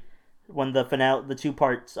 2023 when the 2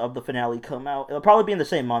 parts of the finale come out. It'll probably be in the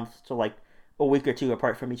same month, so like a week or 2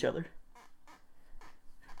 apart from each other.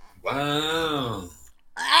 Wow.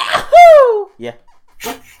 Yeah.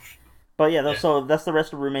 But yeah, so that's the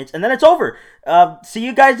rest of roommates, and then it's over. See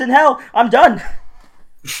you guys in hell. I'm done.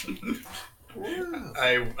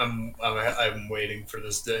 I'm waiting for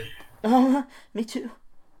this day. Me too.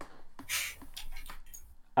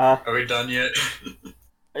 Are we done yet?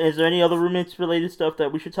 Is there any other roommates related stuff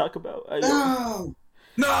that we should talk about?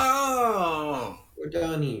 No! We're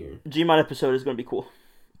done here. Gmod episode is going to be cool.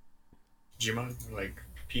 Gmod? Like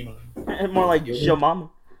Pmon? More like Jomama.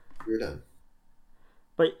 We're done.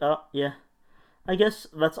 But, yeah. I guess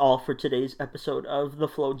that's all for today's episode of the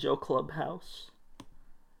FloJo Clubhouse.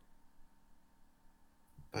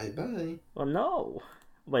 Bye-bye. Well, no.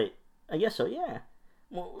 Wait, I guess so, yeah.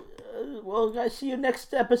 Well, guys, see you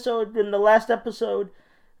next episode, in the last episode.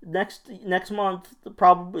 Next month,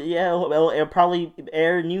 probably, yeah, it'll probably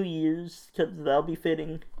air New Year's, because that'll be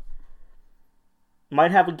fitting. Might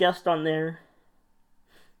have a guest on there.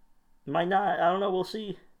 Might not, I don't know, we'll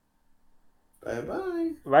see.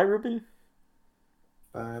 Bye-bye. Right, Ruben?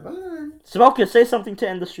 Bye-bye. Smoka, say something to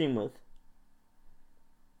end the stream with.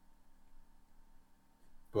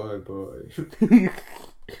 Bye-bye.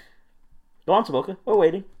 Go on, Smoka, we're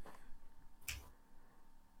waiting.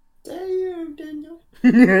 Damn, Daniel.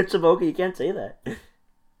 Smoka, you can't say that.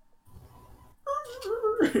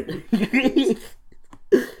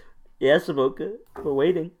 Yeah, Smoka, we're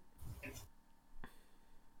waiting.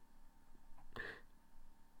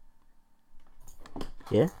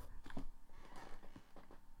 Yeah?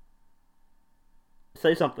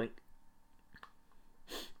 Say something.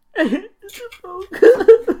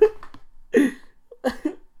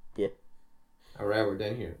 Yeah. Alright, we're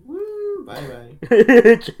done here. Woo! Bye-bye.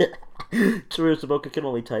 Tsuruya Saboka can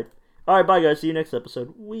only type. Alright, bye guys. See you next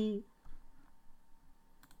episode.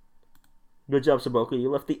 Good job, Saboka. You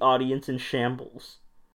left the audience in shambles.